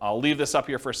 So I'll leave this up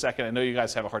here for a second. I know you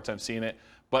guys have a hard time seeing it,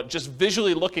 but just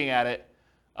visually looking at it,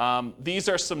 these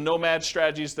are some nomad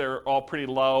strategies. They're all pretty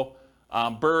low.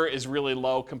 BRRRR is really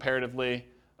low comparatively.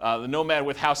 The nomad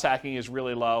with house hacking is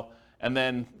really low. And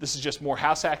then this is just more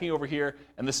house hacking over here,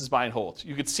 and this is buy and hold.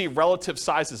 You could see relative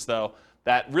sizes, though,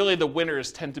 that really the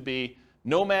winners tend to be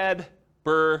nomad,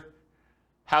 BRRRR,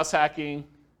 house hacking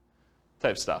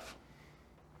type stuff.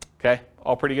 Okay,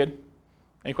 all pretty good?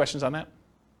 Any questions on that?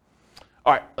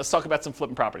 All right, let's talk about some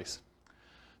flipping properties.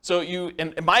 So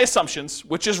in my assumptions,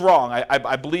 which is wrong,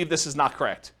 I believe this is not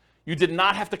correct. You did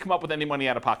not have to come up with any money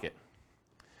out of pocket.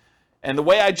 And the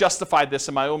way I justified this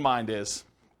in my own mind is,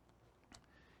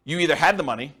 you either had the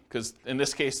money, because in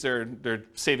this case they're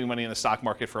saving money in the stock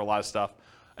market for a lot of stuff,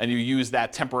 and you use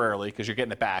that temporarily because you're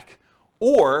getting it back,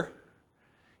 or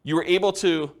you were able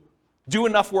to do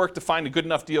enough work to find a good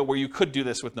enough deal where you could do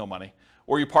this with no money,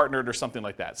 or you partnered or something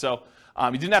like that. So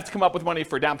you didn't have to come up with money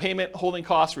for down payment, holding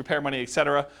costs, repair money,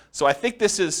 etc. So I think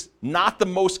this is not the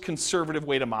most conservative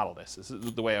way to model this. This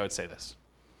is the way I would say this.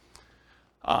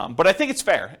 But I think it's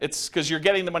fair. It's because you're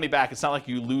getting the money back. It's not like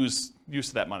you lose use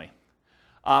of that money.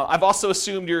 I've also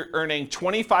assumed you're earning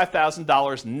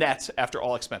 $25,000 net after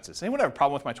all expenses. Anyone have a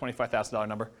problem with my $25,000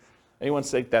 number? Anyone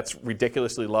think that's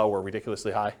ridiculously low or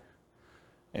ridiculously high?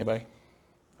 Anybody?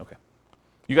 Okay.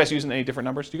 You guys using any different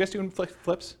numbers? Do you guys do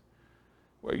flips?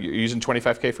 You're using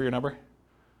 25K for your number?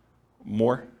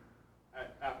 More?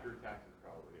 After taxes,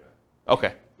 probably, yeah.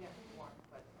 Okay. Yeah, more,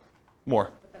 but,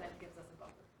 More. but then it gives us a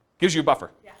buffer. Gives you a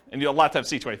buffer. Yeah. And you a lot of times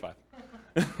see 25.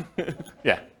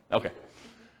 Yeah, okay.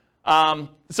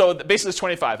 So basically it's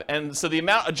 25. And so the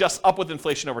amount adjusts up with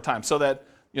inflation over time so that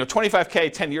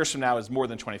 25K 10 years from now is more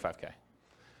than 25K.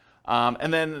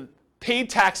 And then paid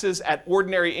taxes at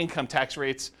ordinary income tax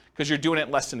rates because you're doing it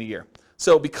in less than a year.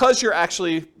 So because you're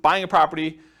actually buying a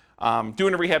property,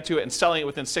 doing a rehab to it, and selling it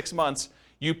within 6 months,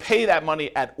 you pay that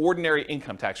money at ordinary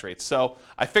income tax rates. So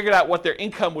I figured out what their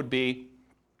income would be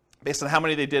based on how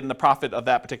many they did in the profit of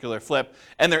that particular flip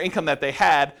and their income that they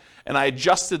had, and I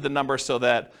adjusted the number so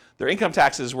that their income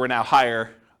taxes were now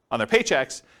higher on their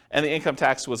paychecks, and the income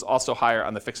tax was also higher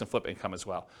on the fix and flip income as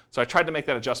well. So I tried to make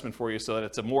that adjustment for you so that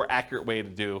it's a more accurate way to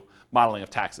do modeling of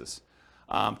taxes.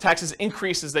 Taxes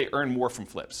increase as they earn more from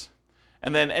flips.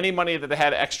 And then any money that they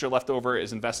had extra left over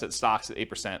is invested in stocks at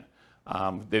 8%.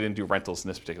 They didn't do rentals in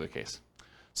this particular case.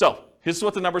 So here's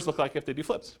what the numbers look like if they do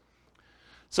flips.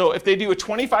 So if they do a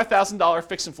 $25,000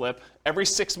 fix and flip every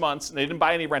 6 months, and they didn't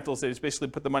buy any rentals, they just basically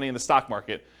put the money in the stock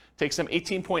market, it takes them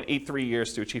 18.83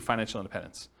 years to achieve financial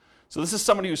independence. So this is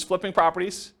somebody who's flipping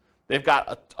properties. They've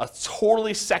got a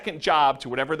totally second job to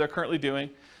whatever they're currently doing.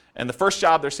 And the first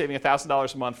job, they're saving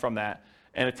 $1,000 a month from that.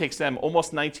 And it takes them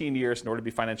almost 19 years in order to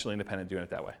be financially independent doing it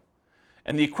that way.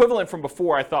 And the equivalent from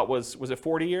before, I thought, was it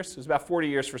 40 years? It was about 40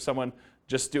 years for someone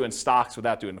just doing stocks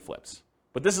without doing the flips.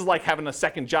 But this is like having a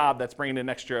second job that's bringing in an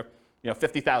extra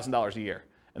 $50,000 a year.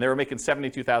 And they were making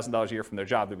 $72,000 a year from their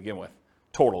job to begin with,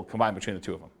 total, combined between the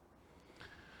two of them.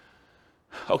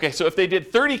 Okay, so if they did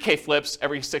 30K flips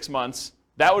every 6 months,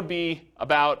 that would be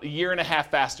about a year and a half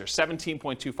faster,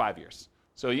 17.25 years.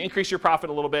 So you increase your profit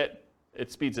a little bit, it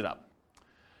speeds it up.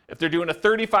 If they're doing a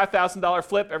 $35,000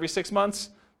 flip every 6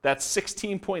 months, that's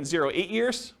 16.08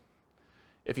 years.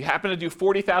 If you happen to do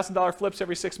 $40,000 flips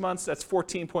every 6 months, that's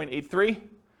 14.83.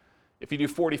 If you do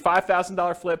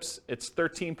 $45,000 flips, it's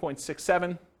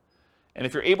 13.67. And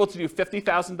if you're able to do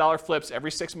 $50,000 flips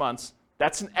every 6 months,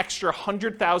 that's an extra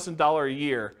 $100,000 a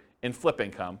year in flip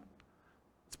income.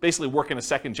 It's basically working a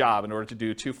second job in order to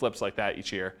do 2 flips like that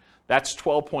each year. That's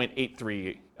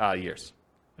 12.83 years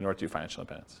in order to do financial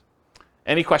independence.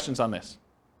 Any questions on this?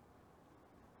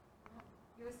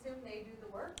 You assume they do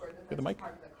the work, or is Get the mic.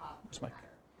 part of the cost? Where's the mic?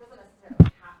 It doesn't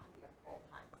necessarily have to be a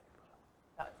full-time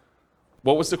job.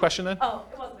 What was the question then? Oh,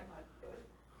 it wasn't a question.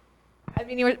 I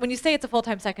mean, when you say it's a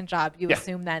full-time second job, you Yeah.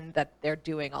 assume then that they're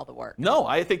doing all the work. No,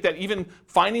 I think that even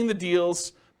finding the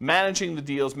deals, managing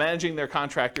their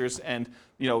contractors, and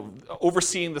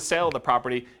overseeing the sale of the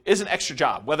property is an extra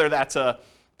job. Whether that's a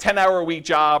 10-hour-a-week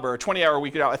job or a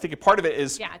 20-hour-a-week job, I think part of it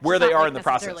is Yeah, it's where they not are like in the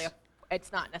process.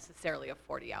 It's not necessarily a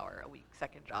 40-hour-a-week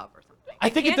second job or something. I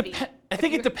think can be.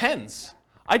 it depends.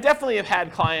 I definitely have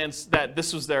had clients that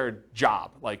this was their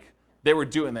job. Like they were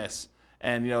doing this,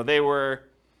 and they were,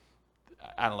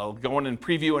 I don't know, going and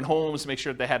previewing homes to make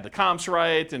sure that they had the comps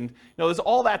right, and there's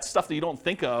all that stuff that you don't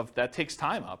think of that takes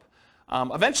time up.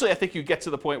 Eventually, I think you get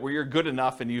to the point where you're good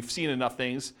enough and you've seen enough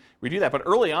things where you do that. But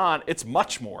early on, it's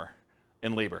much more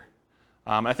in labor.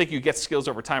 I think you get skills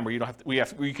over time where you don't have to,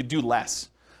 where you could do less.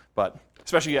 But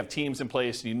especially you have teams in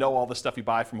place and you know all the stuff you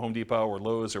buy from Home Depot or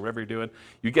Lowe's or whatever you're doing,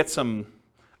 you get some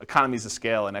economies of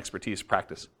scale and expertise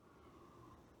practice.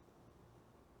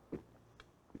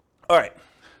 All right.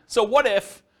 So what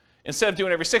if instead of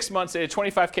doing every 6 months, they did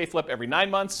 25K flip every 9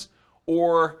 months,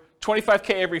 or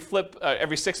 25K every flip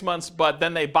every 6 months, but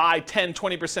then they buy 10,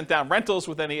 20% down rentals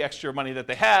with any extra money that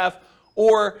they have,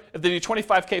 Or if they do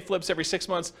 25K flips every 6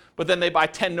 months, but then they buy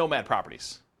 10 Nomad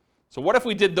properties. So what if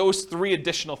we did those 3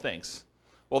 additional things?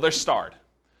 Well, they're starred.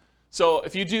 So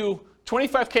if you do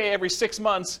 25K every 6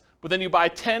 months, but then you buy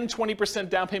 10, 20%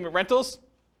 down payment rentals,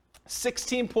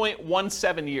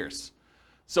 16.17 years.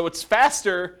 So it's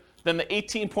faster than the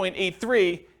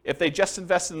 18.83 if they just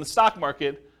invested in the stock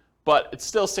market, but it's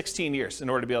still 16 years in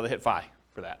order to be able to hit FI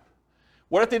for that.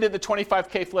 What if they did the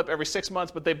 25K flip every 6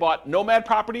 months, but they bought Nomad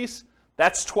properties?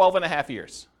 That's 12 and a half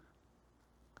years.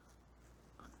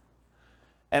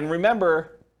 And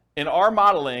remember, in our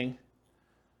modeling,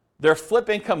 their flip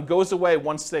income goes away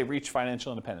once they reach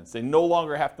financial independence. They no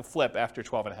longer have to flip after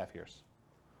 12 and a half years.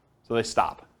 So they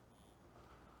stop.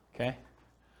 Okay?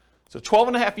 So 12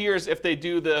 and a half years if they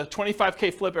do the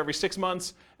 25K flip every 6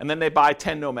 months, and then they buy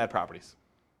 10 Nomad properties.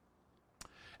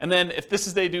 And then if this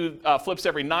is they do flips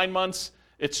every 9 months,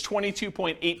 it's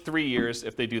 22.83 years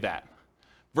if they do that.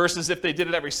 Versus if they did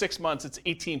it every 6 months, it's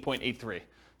 18.83.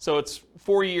 So it's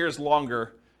 4 years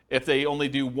longer if they only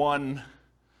do one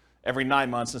every 9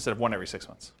 months instead of one every 6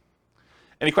 months.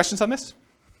 Any questions on this?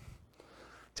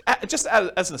 Just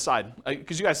as an aside,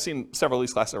 because you guys have seen several of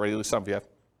these classes already, at least some of you have.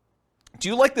 Do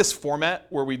you like this format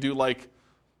where we do like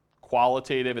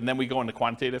qualitative and then we go into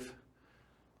quantitative?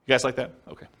 You guys like that?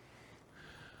 Okay.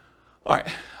 All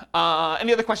right.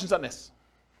 Any other questions on this?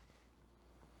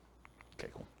 Okay,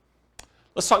 cool.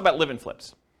 Let's talk about live-in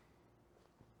flips.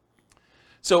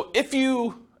 So if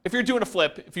you're doing a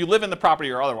flip, if you live in the property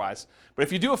or otherwise, but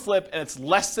if you do a flip and it's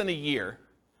less than a year,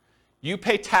 you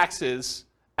pay taxes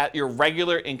at your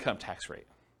regular income tax rate.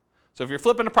 So if you're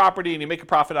flipping a property and you make a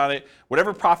profit on it,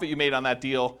 whatever profit you made on that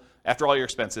deal after all your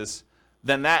expenses,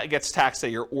 then that gets taxed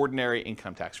at your ordinary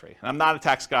income tax rate. And I'm not a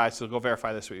tax guy, so go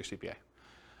verify this with your CPA.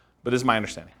 But this is my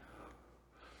understanding.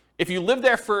 If you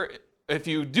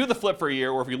do the flip for a year,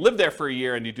 or if you live there for a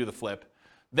year and you do the flip,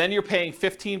 then you're paying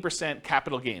 15%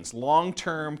 capital gains,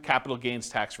 long-term capital gains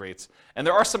tax rates. And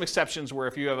there are some exceptions where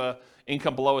if you have an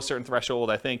income below a certain threshold,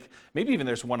 I think, maybe even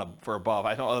there's one for above,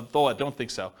 I don't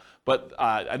think so. But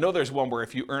I know there's one where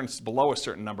if you earn below a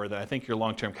certain number, then I think your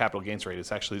long-term capital gains rate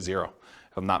is actually 0,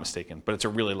 if I'm not mistaken. But it's a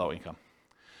really low income.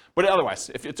 But otherwise,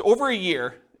 if it's over a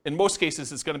year, in most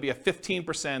cases, it's going to be a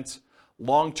 15%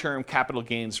 long-term capital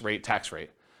gains rate tax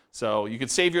rate. So you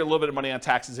could save you a little bit of money on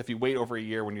taxes if you wait over a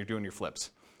year when you're doing your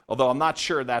flips. Although I'm not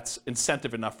sure that's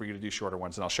incentive enough for you to do shorter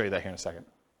ones, and I'll show you that here in a second.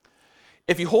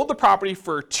 If you hold the property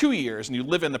for 2 years and you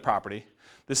live in the property,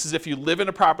 this is if you live in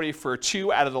a property for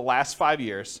 2 out of the last 5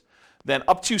 years, then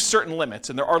up to certain limits,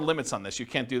 and there are limits on this. You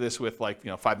can't do this with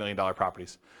 $5 million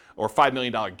properties or $5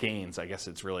 million gains. I guess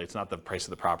it's not the price of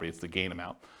the property, it's the gain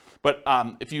amount. But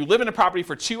if you live in a property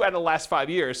for 2 out of the last 5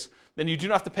 years, then you do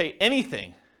not have to pay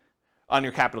anything on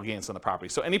your capital gains on the property.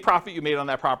 So any profit you made on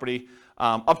that property,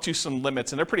 up to some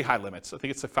limits, and they're pretty high limits. I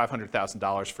think it's like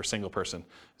 $500,000 for a single person.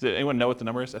 Does anyone know what the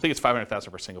number is? I think it's $500,000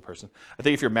 for a single person. I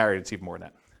think if you're married, it's even more than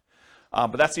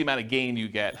that. But that's the amount of gain you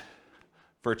get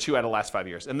for 2 out of the last 5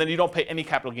 years. And then you don't pay any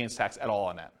capital gains tax at all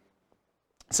on that.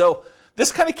 So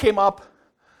this kind of came up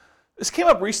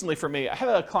recently for me. I had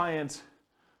a client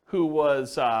who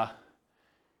was,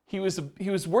 he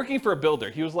was working for a builder.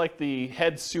 He was like the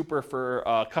head super for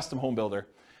a custom home builder.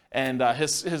 And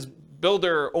his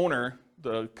builder owner,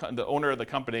 the owner of the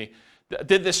company,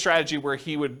 did this strategy where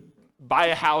he would buy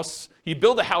a house, he'd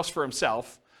build a house for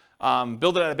himself,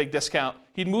 build it at a big discount.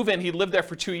 He'd move in, he'd live there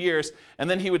for 2 years, and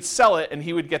then he would sell it, and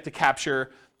he would get to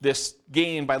capture this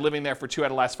gain by living there for 2 out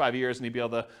of the last 5 years, and he'd be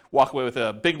able to walk away with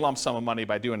a big lump sum of money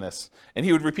by doing this. And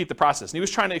he would repeat the process. And he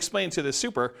was trying to explain to this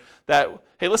super that,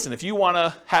 hey, listen, if you want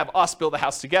to have us build a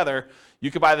house together, you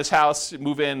could buy this house,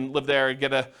 move in, live there,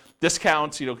 get a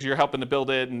discount, because you're helping to build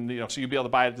it, and so you'd be able to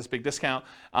buy it at this big discount,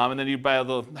 and then you'd be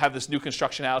able to have this new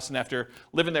construction house, and after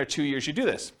living there 2 years, you do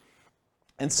this.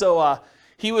 And so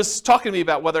he was talking to me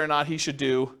about whether or not he should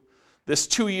do this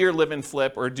 2-year live-in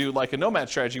flip or do like a Nomad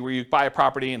strategy where you buy a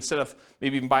property instead of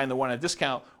maybe even buying the one at a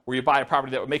discount, where you buy a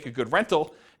property that would make a good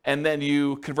rental and then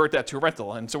you convert that to a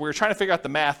rental. And so we were trying to figure out the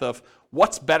math of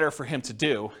what's better for him to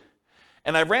do.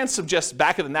 And I ran some just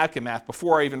back of the napkin math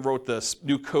before I even wrote this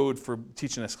new code for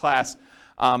teaching this class.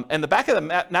 And the back of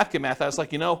the napkin math, I was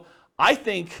like, I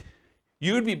think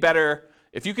you would be better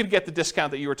if you could get the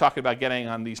discount that you were talking about getting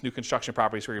on these new construction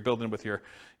properties where you're building with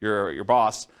your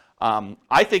boss.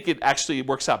 I think it actually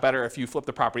works out better if you flip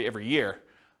the property every year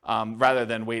rather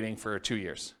than waiting for 2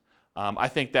 years. I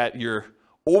think that you're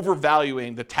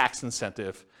overvaluing the tax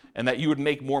incentive and that you would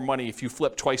make more money if you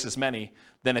flip twice as many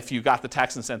than if you got the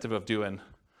tax incentive of doing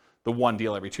the one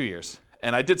deal every 2 years.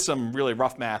 And I did some really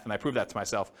rough math and I proved that to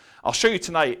myself. I'll show you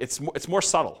tonight. It's more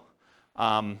subtle.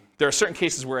 There are certain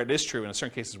cases where it is true and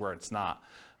certain cases where it's not.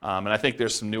 And I think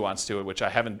there's some nuance to it, which I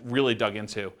haven't really dug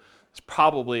into. It's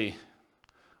probably,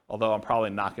 although I'm probably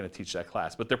not going to teach that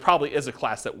class, but there probably is a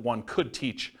class that one could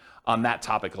teach on that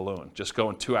topic alone, just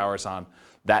going 2 hours on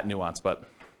that nuance, but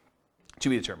to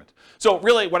be determined. So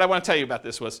really what I want to tell you about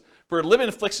this was, for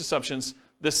live-in fixed assumptions,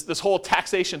 this whole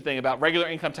taxation thing about regular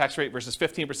income tax rate versus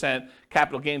 15%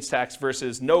 capital gains tax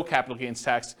versus no capital gains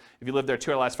tax if you live there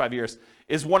 2 out of the last 5 years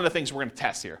is one of the things we're going to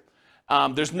test here.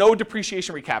 There's no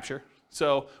depreciation recapture.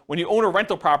 So when you own a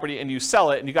rental property and you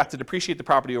sell it and you got to depreciate the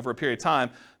property over a period of time,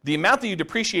 the amount that you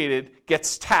depreciated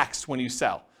gets taxed when you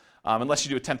sell, unless you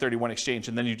do a 1031 exchange,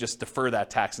 and then you just defer that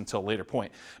tax until a later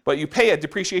point. But you pay a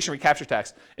depreciation recapture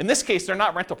tax. In this case, they're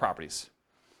not rental properties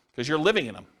because you're living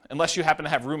in them. Unless you happen to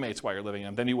have roommates while you're living in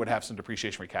them, then you would have some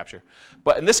depreciation recapture.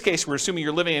 But in this case, we're assuming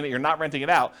you're living in it, you're not renting it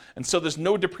out, and so there's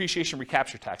no depreciation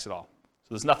recapture tax at all. So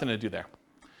there's nothing to do there.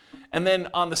 And then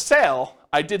on the sale,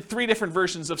 I did 3 different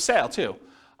versions of sale too.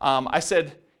 I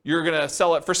said you're going to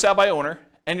sell it for sale by owner,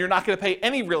 and you're not going to pay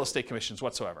any real estate commissions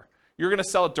whatsoever. You're going to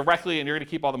sell it directly, and you're going to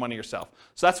keep all the money yourself.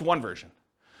 So that's one version.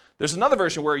 There's another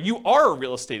version where you are a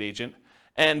real estate agent,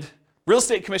 and real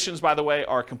estate commissions, by the way,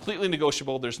 are completely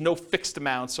negotiable. There's no fixed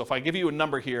amount. So if I give you a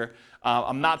number here,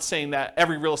 I'm not saying that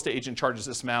every real estate agent charges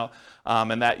this amount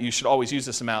and that you should always use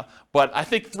this amount. But I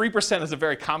think 3% is a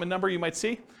very common number you might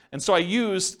see. And so I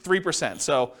used 3%.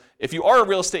 So if you are a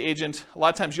real estate agent, a lot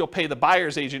of times you'll pay the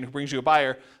buyer's agent who brings you a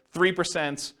buyer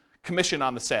 3% commission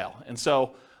on the sale. And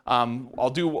so I'll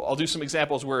do some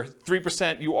examples where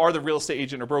 3% you are the real estate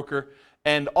agent or broker.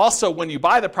 And also when you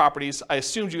buy the properties, I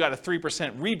assumed you got a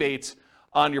 3% rebate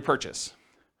on your purchase.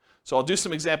 So I'll do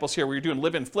some examples here where you're doing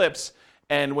live-in flips,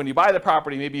 and when you buy the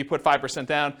property, maybe you put 5%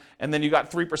 down, and then you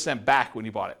got 3% back when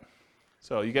you bought it.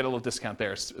 So you get a little discount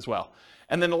there as well.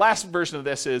 And then the last version of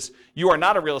this is you are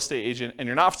not a real estate agent and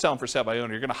you're not selling for sale by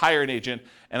owner. You're going to hire an agent,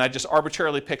 and I just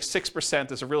arbitrarily picked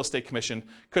 6% as a real estate commission.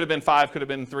 Could have been 5, could have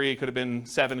been 3, could have been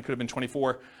 7, could have been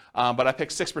 24. But I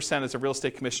picked 6% as a real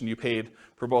estate commission you paid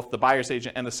for both the buyer's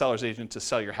agent and the seller's agent to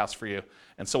sell your house for you.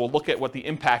 And so we'll look at what the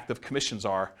impact of commissions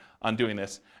are on doing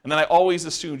this. And then I always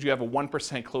assumed you have a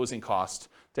 1% closing cost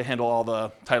to handle all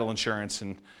the title insurance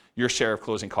and your share of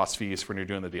closing cost fees when you're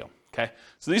doing the deal. Okay?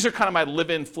 So these are kind of my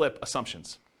live-in flip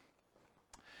assumptions.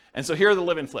 And so here are the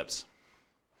live-in flips.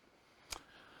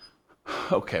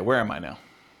 Okay, where am I now?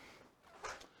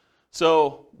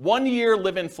 So 1 year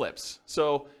live-in flips.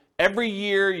 So every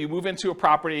year you move into a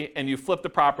property and you flip the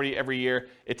property every year.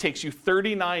 It takes you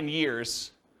 39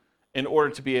 years in order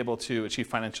to be able to achieve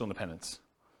financial independence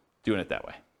doing it that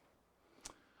way.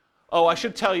 Oh, I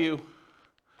should tell you,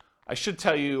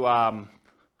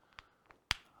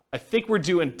 I think we're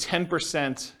doing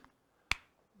 10%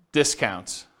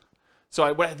 discounts.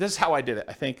 So this is how I did it.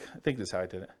 I think this is how I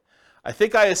did it. I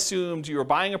think I assumed you were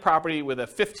buying a property with a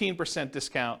 15%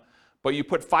 discount, but you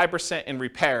put 5% in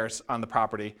repairs on the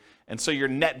property, and so your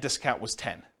net discount was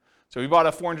 10. So if you bought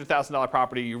a $400,000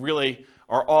 property, you really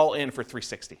are all in for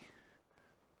 $360.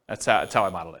 That's how I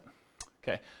modeled it.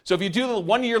 Okay. So if you do the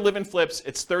 1 year live-in flips,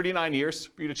 it's 39 years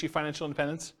for you to achieve financial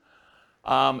independence.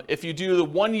 If you do the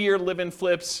 1 year live-in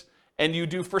flips and you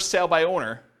do for sale by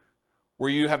owner, where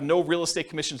you have no real estate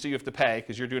commissions that you have to pay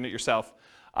because you're doing it yourself,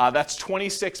 that's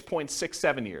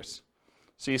 26.67 years.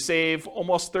 So you save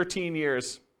almost 13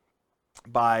 years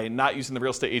by not using the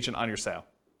real estate agent on your sale.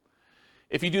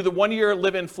 If you do the 1 year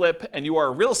live-in flip and you are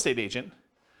a real estate agent,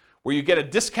 where you get a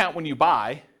discount when you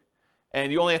buy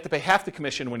and you only have to pay half the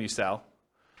commission when you sell,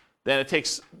 then it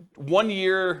takes 1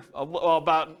 year, well,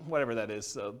 about whatever that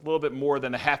is, a little bit more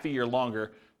than a half a year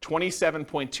longer,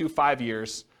 27.25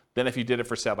 years than if you did it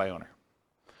for sale by owner.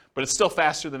 But it's still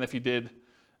faster than if you did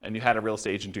and you had a real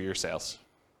estate agent do your sales.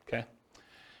 Okay?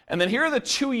 And then here are the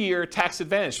 2 year tax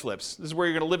advantage flips. This is where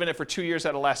you're going to live in it for 2 years out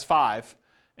of the last 5,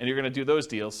 and you're going to do those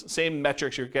deals. Same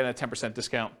metrics, you're getting a 10%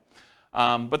 discount.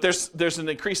 But there's an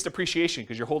increased depreciation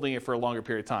because you're holding it for a longer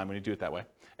period of time when you do it that way.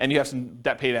 And you have some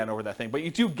debt pay down over that thing. But you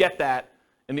do get that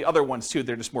in the other ones too.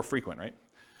 They're just more frequent, right?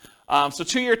 So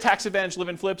 2 year tax advantage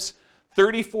live-in flips,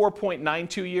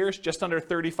 34.92 years, just under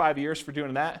 35 years for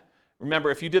doing that. Remember,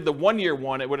 if you did the 1 year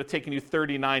one, it would have taken you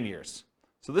 39 years.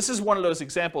 So this is one of those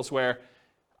examples where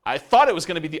I thought it was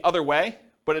going to be the other way,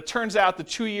 but it turns out the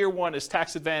 2 year one is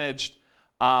tax advantaged.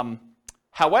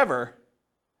 However,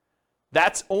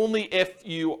 that's only if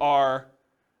you are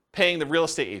paying the real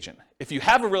estate agent. If you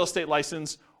have a real estate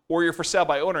license or you're for sale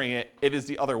by owning it, it is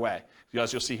the other way,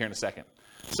 as you'll see here in a second.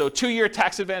 So 2 year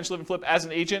tax advantage live and flip as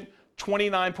an agent,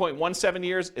 29.17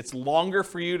 years. It's longer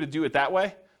for you to do it that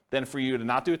way than for you to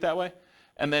not do it that way.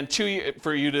 and then 2 year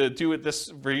for you to do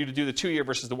the 2 year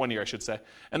versus the 1 year, I should say.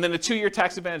 And then the 2 year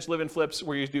tax advantage live-in flips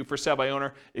where you do for sale by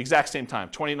owner, exact same time,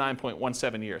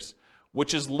 29.17 years,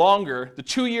 which is longer. The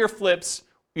 2 year flips,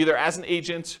 either as an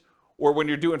agent or when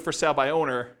you're doing for sale by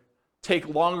owner, take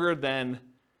longer than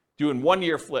doing 1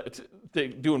 year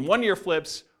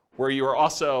flips where you are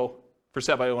also for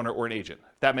sale by owner or an agent.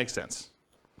 If that makes sense.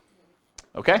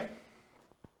 Okay?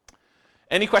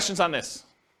 Any questions on this?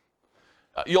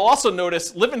 You'll also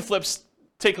notice live-in flips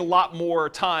take a lot more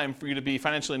time for you to be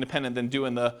financially independent than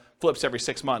doing the flips every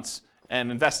 6 months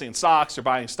and investing in stocks or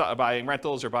buying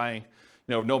rentals or buying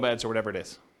nomads or whatever it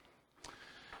is.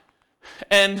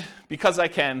 And because I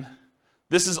can,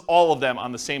 this is all of them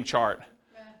on the same chart.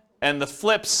 And the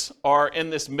flips are in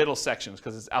this middle section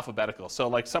because it's alphabetical. So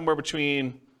like somewhere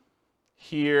between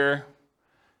here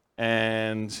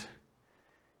and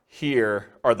here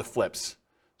are the flips.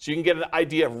 So you can get an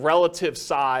idea of relative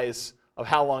size of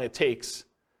how long it takes.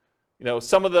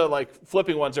 Some of the like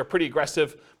flipping ones are pretty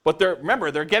aggressive, but remember,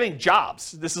 they're getting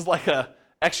jobs. This is like a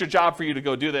extra job for you to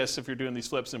go do this if you're doing these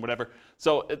flips and whatever.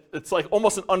 So it's like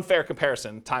almost an unfair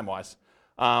comparison time-wise.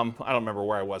 I don't remember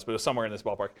where I was, but it was somewhere in this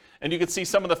ballpark. And you can see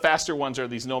some of the faster ones are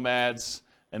these nomads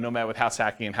and nomad with house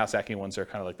hacking, and house hacking ones are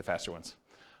kind of like the faster ones.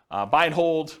 Buy and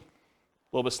hold, a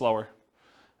little bit slower.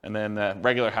 And then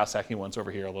regular house hacking ones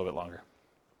over here a little bit longer.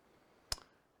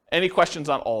 Any questions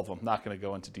on all of them? Not going to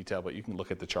go into detail, but you can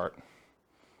look at the chart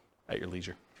at your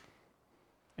leisure.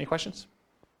 Any questions?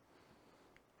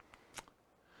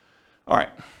 All right.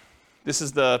 This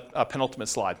is the penultimate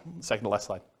slide, second to last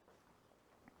slide.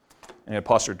 And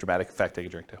pause for dramatic effect. Take a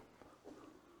drink too.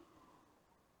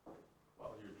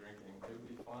 While you're drinking, it would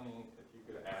be funny if you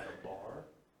could add a bar.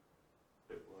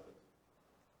 It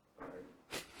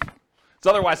would. So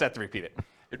otherwise, I have to repeat it.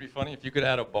 It'd be funny if you could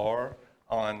add a bar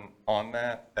on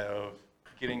that of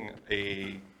getting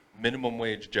a minimum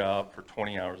wage job for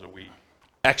 20 hours a week.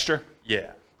 Extra?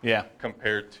 Yeah. Yeah.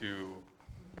 Compared to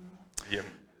the...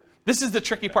 This is the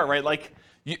tricky part, right? Like,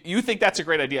 you think that's a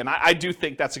great idea, and I do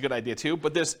think that's a good idea too,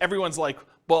 but everyone's like,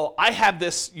 well, I have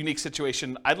this unique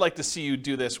situation. I'd like to see you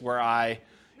do this where I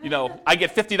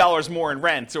get $50 more in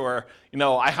rent, or,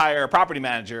 I hire a property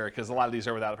manager, because a lot of these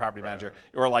are without a property manager,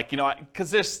 or like,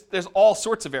 because there's all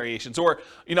sorts of variations, or,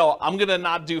 I'm going to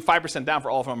not do 5% down for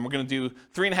all of them. We're going to do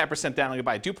 3.5% down. I'm going to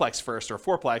buy a duplex first or a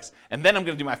fourplex, and then I'm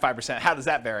going to do my 5%. How does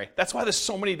that vary? That's why there's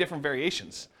so many different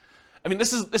variations. I mean,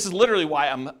 this is literally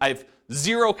why I've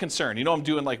zero concern. I'm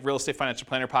doing like Real Estate Financial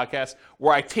Planner podcast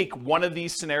where I take one of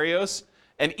these scenarios,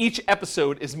 and each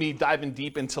episode is me diving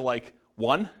deep into like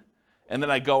one, and then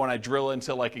I go and I drill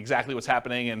into like exactly what's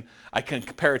happening, and I can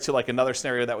compare it to like another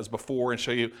scenario that was before and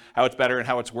show you how it's better and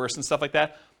how it's worse and stuff like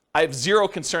that. I have zero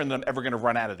concern that I'm ever going to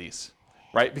run out of these,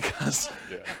 right? Because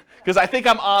I think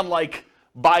I'm on like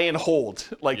buy and hold,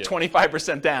 like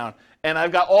 25% down. And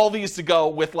I've got all these to go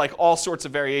with like all sorts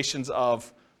of variations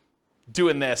of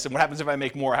doing this. And what happens if I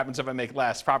make more? What happens if I make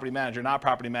less? Property manager, not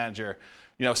property manager.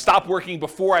 Stop working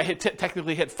before I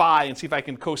technically hit FI and see if I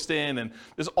can coast in. And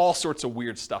there's all sorts of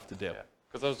weird stuff to do. Yeah,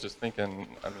 because I was just thinking,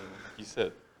 you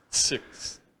said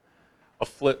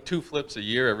two flips a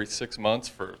year every 6 months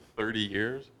for 30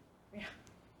 years. Yeah.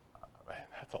 Man,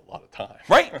 that's a lot of time.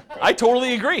 Right. I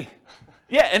totally agree.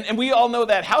 Yeah, and we all know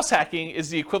that house hacking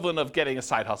is the equivalent of getting a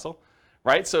side hustle,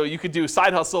 right? So you could do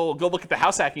side hustle, go look at the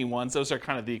house hacking ones. Those are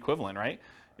kind of the equivalent, right?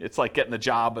 It's like getting a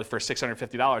job for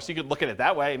 $650. You could look at it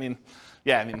that way.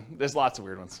 There's lots of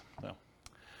weird ones. So.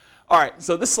 All right,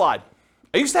 so this slide.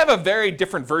 I used to have a very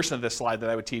different version of this slide that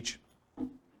I would teach.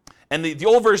 And the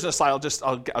old version of the slide,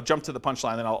 I'll jump to the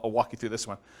punchline, then I'll walk you through this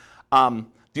one.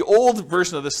 The old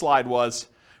version of this slide was,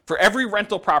 for every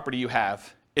rental property you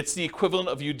have, it's the equivalent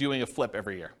of you doing a flip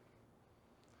every year.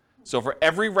 So for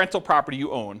every rental property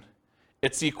you own,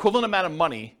 it's the equivalent amount of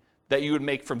money that you would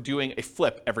make from doing a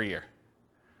flip every year.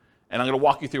 And I'm going to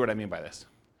walk you through what I mean by this.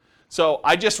 So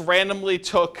I just randomly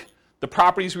took the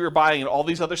properties we were buying in all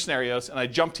these other scenarios, and I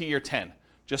jumped to year 10,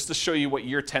 just to show you what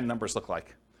year 10 numbers look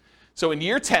like. So in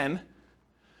year 10,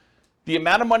 the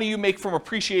amount of money you make from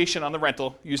appreciation on the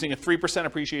rental, using a 3%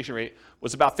 appreciation rate,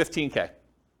 was about $15K.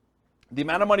 The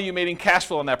amount of money you made in cash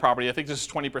flow on that property, I think this is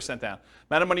 20% down.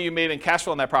 The amount of money you made in cash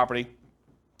flow on that property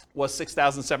was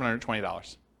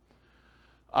 $6,720.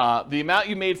 The amount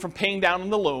you made from paying down on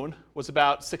the loan was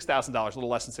about $6,000, a little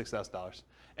less than $6,000.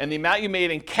 And the amount you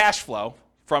made in cash flow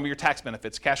from your tax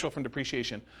benefits, cash flow from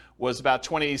depreciation, was about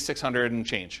 $2,600 and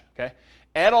change. Okay?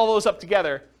 Add all those up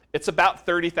together, it's about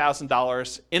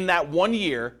 $30,000 in that 1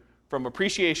 year from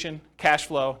appreciation, cash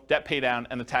flow, debt pay down,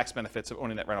 and the tax benefits of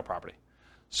owning that rental property.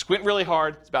 Squint really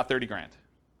hard, it's about 30 grand.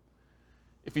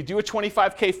 If you do a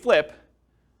 25K flip,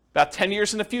 About 10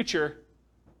 years in the future,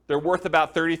 they're worth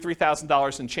about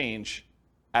 $33,000 in change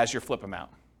as your flip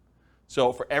amount.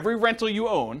 So for every rental you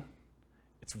own,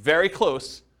 it's very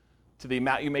close to the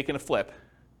amount you make in a flip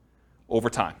over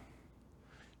time.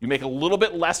 You make a little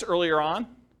bit less earlier on,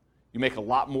 you make a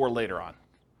lot more later on.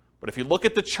 But if you look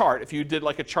at the chart, if you did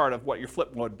like a chart of what your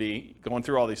flip would be, going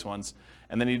through all these ones,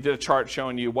 and then you did a chart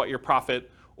showing you what your profit,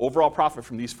 overall profit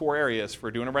from these 4 areas for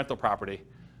doing a rental property,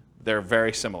 they're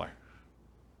very similar.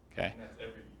 Okay? And that's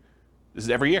every year. This is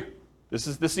every year. This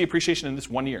is the appreciation in this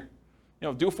 1 year. You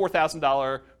know, do a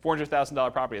 $4,000,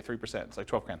 $400,000 property at 3%. It's like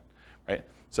 12 grand, right?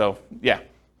 So yeah.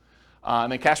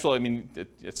 And then cash flow, I mean,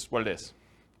 it's what it is.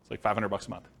 It's like $500 a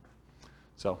month.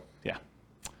 So yeah.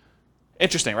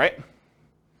 Interesting, right?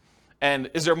 And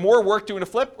is there more work doing a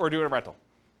flip or doing a rental?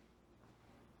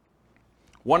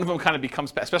 One of them kind of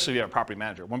becomes, especially if you have a property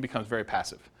manager, one becomes very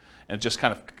passive and it just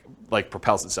kind of like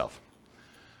propels itself.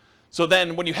 So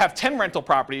then when you have 10 rental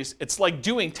properties, it's like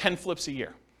doing 10 flips a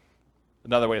year.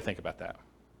 Another way to think about that.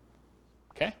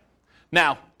 Okay?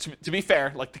 Now, to be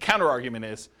fair, like the counter argument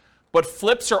is, but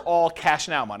flips are all cash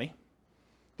now money.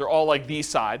 They're all like the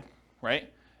side,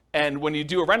 right? And when you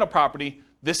do a rental property,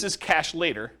 this is cash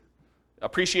later.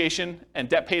 Appreciation and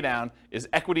debt pay down is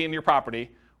equity in your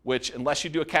property, which unless you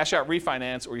do a cash out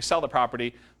refinance or you sell the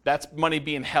property, that's money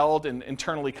being held and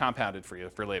internally compounded for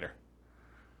you for later.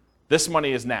 This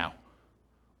money is now.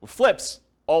 With flips,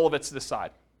 all of it's this side.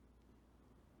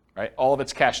 Right? All of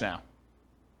it's cash now.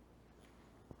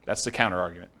 That's the counter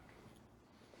argument.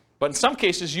 But in some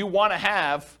cases, you want to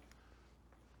have,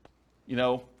 you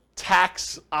know,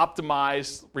 tax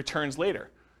optimized returns later,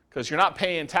 because you're not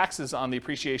paying taxes on the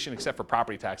appreciation except for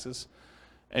property taxes,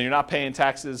 and you're not paying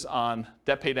taxes on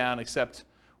debt pay down except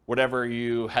whatever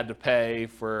you had to pay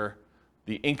for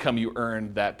the income you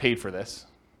earned that paid for this,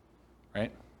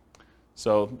 right?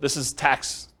 So this is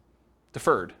tax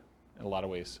deferred in a lot of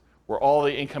ways, where all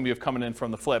the income you have coming in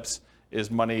from the flips is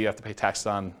money you have to pay taxes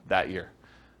on that year,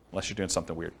 unless you're doing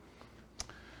something weird,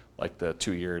 like the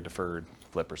 2-year deferred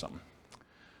flip or something.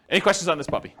 Any questions on this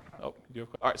puppy? Oh, you have,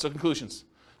 all right, so conclusions.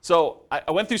 So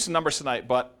I went through some numbers tonight,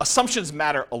 but assumptions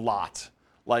matter a lot.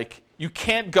 Like, you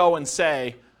can't go and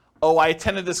say, oh, I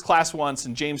attended this class once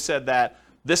and James said that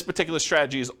this particular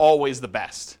strategy is always the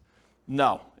best.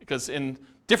 No, because in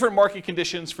different market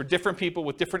conditions for different people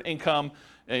with different income,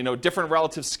 you know, different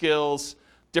relative skills,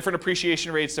 different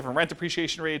appreciation rates, different rent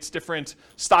appreciation rates, different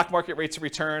stock market rates of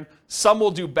return. Some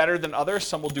will do better than others,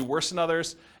 some will do worse than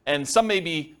others, and some may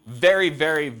be very,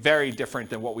 very, very different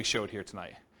than what we showed here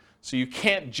tonight. So you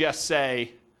can't just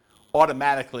say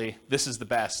automatically, this is the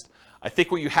best. I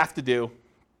think what you have to do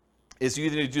is you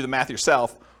either need to do the math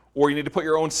yourself, or you need to put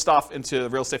your own stuff into the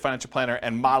Real Estate Financial Planner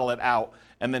and model it out,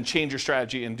 and then change your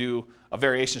strategy and do a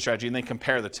variation strategy, and then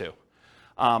compare the two.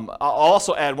 I'll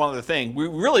also add one other thing. We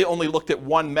really only looked at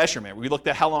one measurement. We looked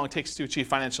at how long it takes to achieve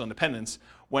financial independence,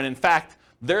 when in fact,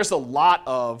 there's a lot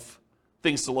of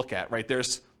things to look at, right?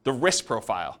 There's the risk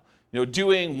profile. You know,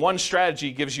 doing one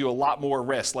strategy gives you a lot more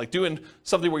risk. Like doing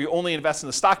something where you only invest in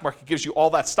the stock market gives you all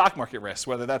that stock market risk,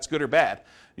 whether that's good or bad.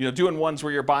 You know, doing ones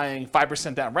where you're buying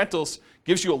 5% down rentals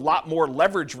gives you a lot more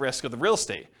leverage risk of the real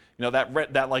estate. You know,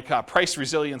 that price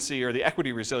resiliency or the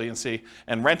equity resiliency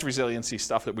and rent resiliency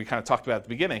stuff that we kind of talked about at the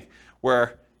beginning,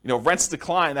 where, you know, rents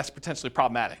decline, that's potentially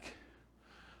problematic.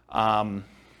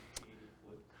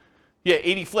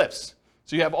 80 flips.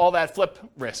 So you have all that flip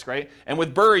risk, right? And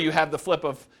with BRRRR, you have the flip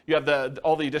of, you have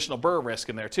all the additional BRRRR risk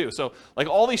in there too. So like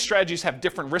all these strategies have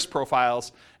different risk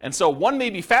profiles. And so one may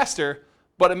be faster,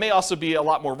 but it may also be a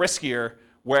lot more riskier,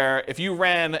 where if you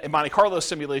ran a Monte Carlo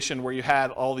simulation where you had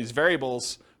all these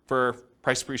variables for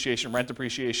price appreciation, rent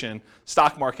appreciation,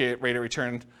 stock market rate of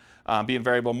return being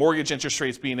variable, mortgage interest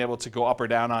rates being able to go up or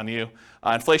down on you,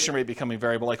 inflation rate becoming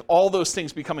variable, like all those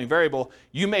things becoming variable,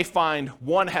 you may find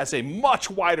one has a much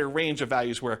wider range of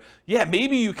values where, yeah,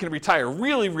 maybe you can retire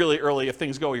really, really early if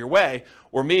things go your way,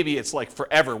 or maybe it's like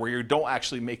forever where you don't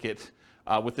actually make it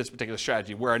with this particular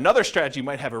strategy, where another strategy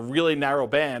might have a really narrow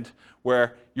band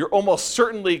where you're almost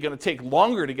certainly going to take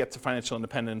longer to get to financial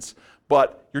independence,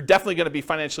 but you're definitely going to be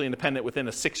financially independent within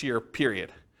a 6-year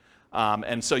period.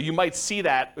 And so you might see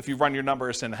that if you run your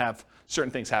numbers and have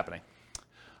certain things happening.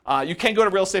 You can go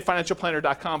to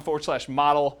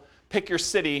realestatefinancialplanner.com/model, pick your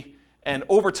city, and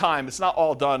over time, it's not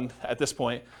all done at this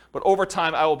point, but over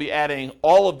time I will be adding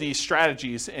all of these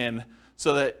strategies in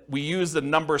so that we use the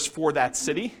numbers for that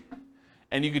city,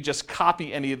 and you could just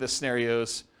copy any of the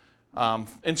scenarios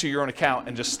into your own account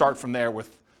and just start from there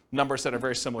with numbers that are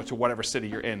very similar to whatever city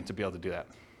you're in to be able to do that.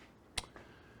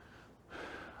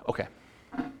 Okay.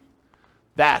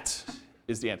 That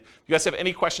is the end. If you guys have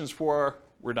any questions for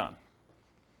we're done.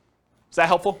 Is that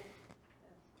helpful?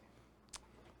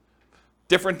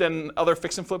 Different than other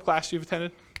fix and flip class you've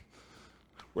attended,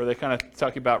 where they kind of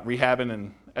talk about rehabbing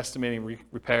and estimating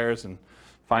repairs and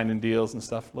finding deals and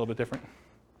stuff, a little bit different?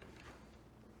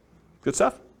 Good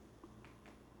stuff?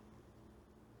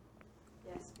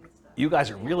 Yes, good stuff. You guys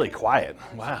are really quiet.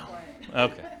 Wow.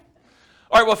 Okay.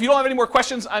 All right, well, if you don't have any more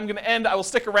questions, I'm going to end. I will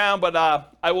stick around, but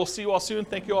I will see you all soon.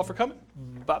 Thank you all for coming.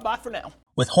 Bye-bye for now.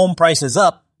 With home prices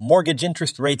up, mortgage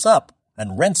interest rates up,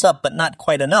 and rents up but not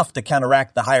quite enough to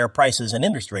counteract the higher prices and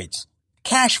interest rates,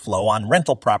 cash flow on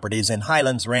rental properties in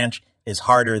Highlands Ranch is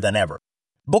harder than ever.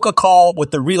 Book a call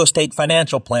with the Real Estate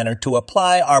Financial Planner to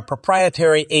apply our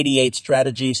proprietary 88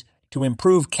 strategies to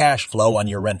improve cash flow on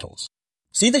your rentals.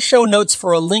 See the show notes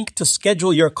for a link to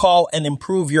schedule your call and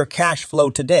improve your cash flow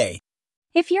today.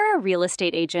 If you're a real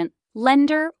estate agent,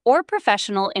 lender, or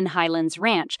professional in Highlands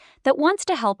Ranch that wants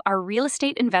to help our real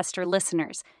estate investor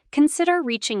listeners, consider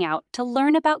reaching out to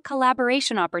learn about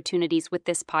collaboration opportunities with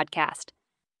this podcast.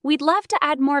 We'd love to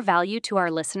add more value to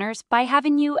our listeners by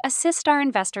having you assist our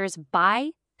investors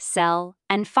buy, sell,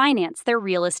 and finance their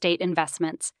real estate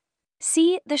investments.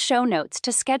 See the show notes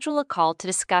to schedule a call to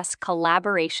discuss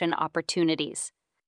collaboration opportunities.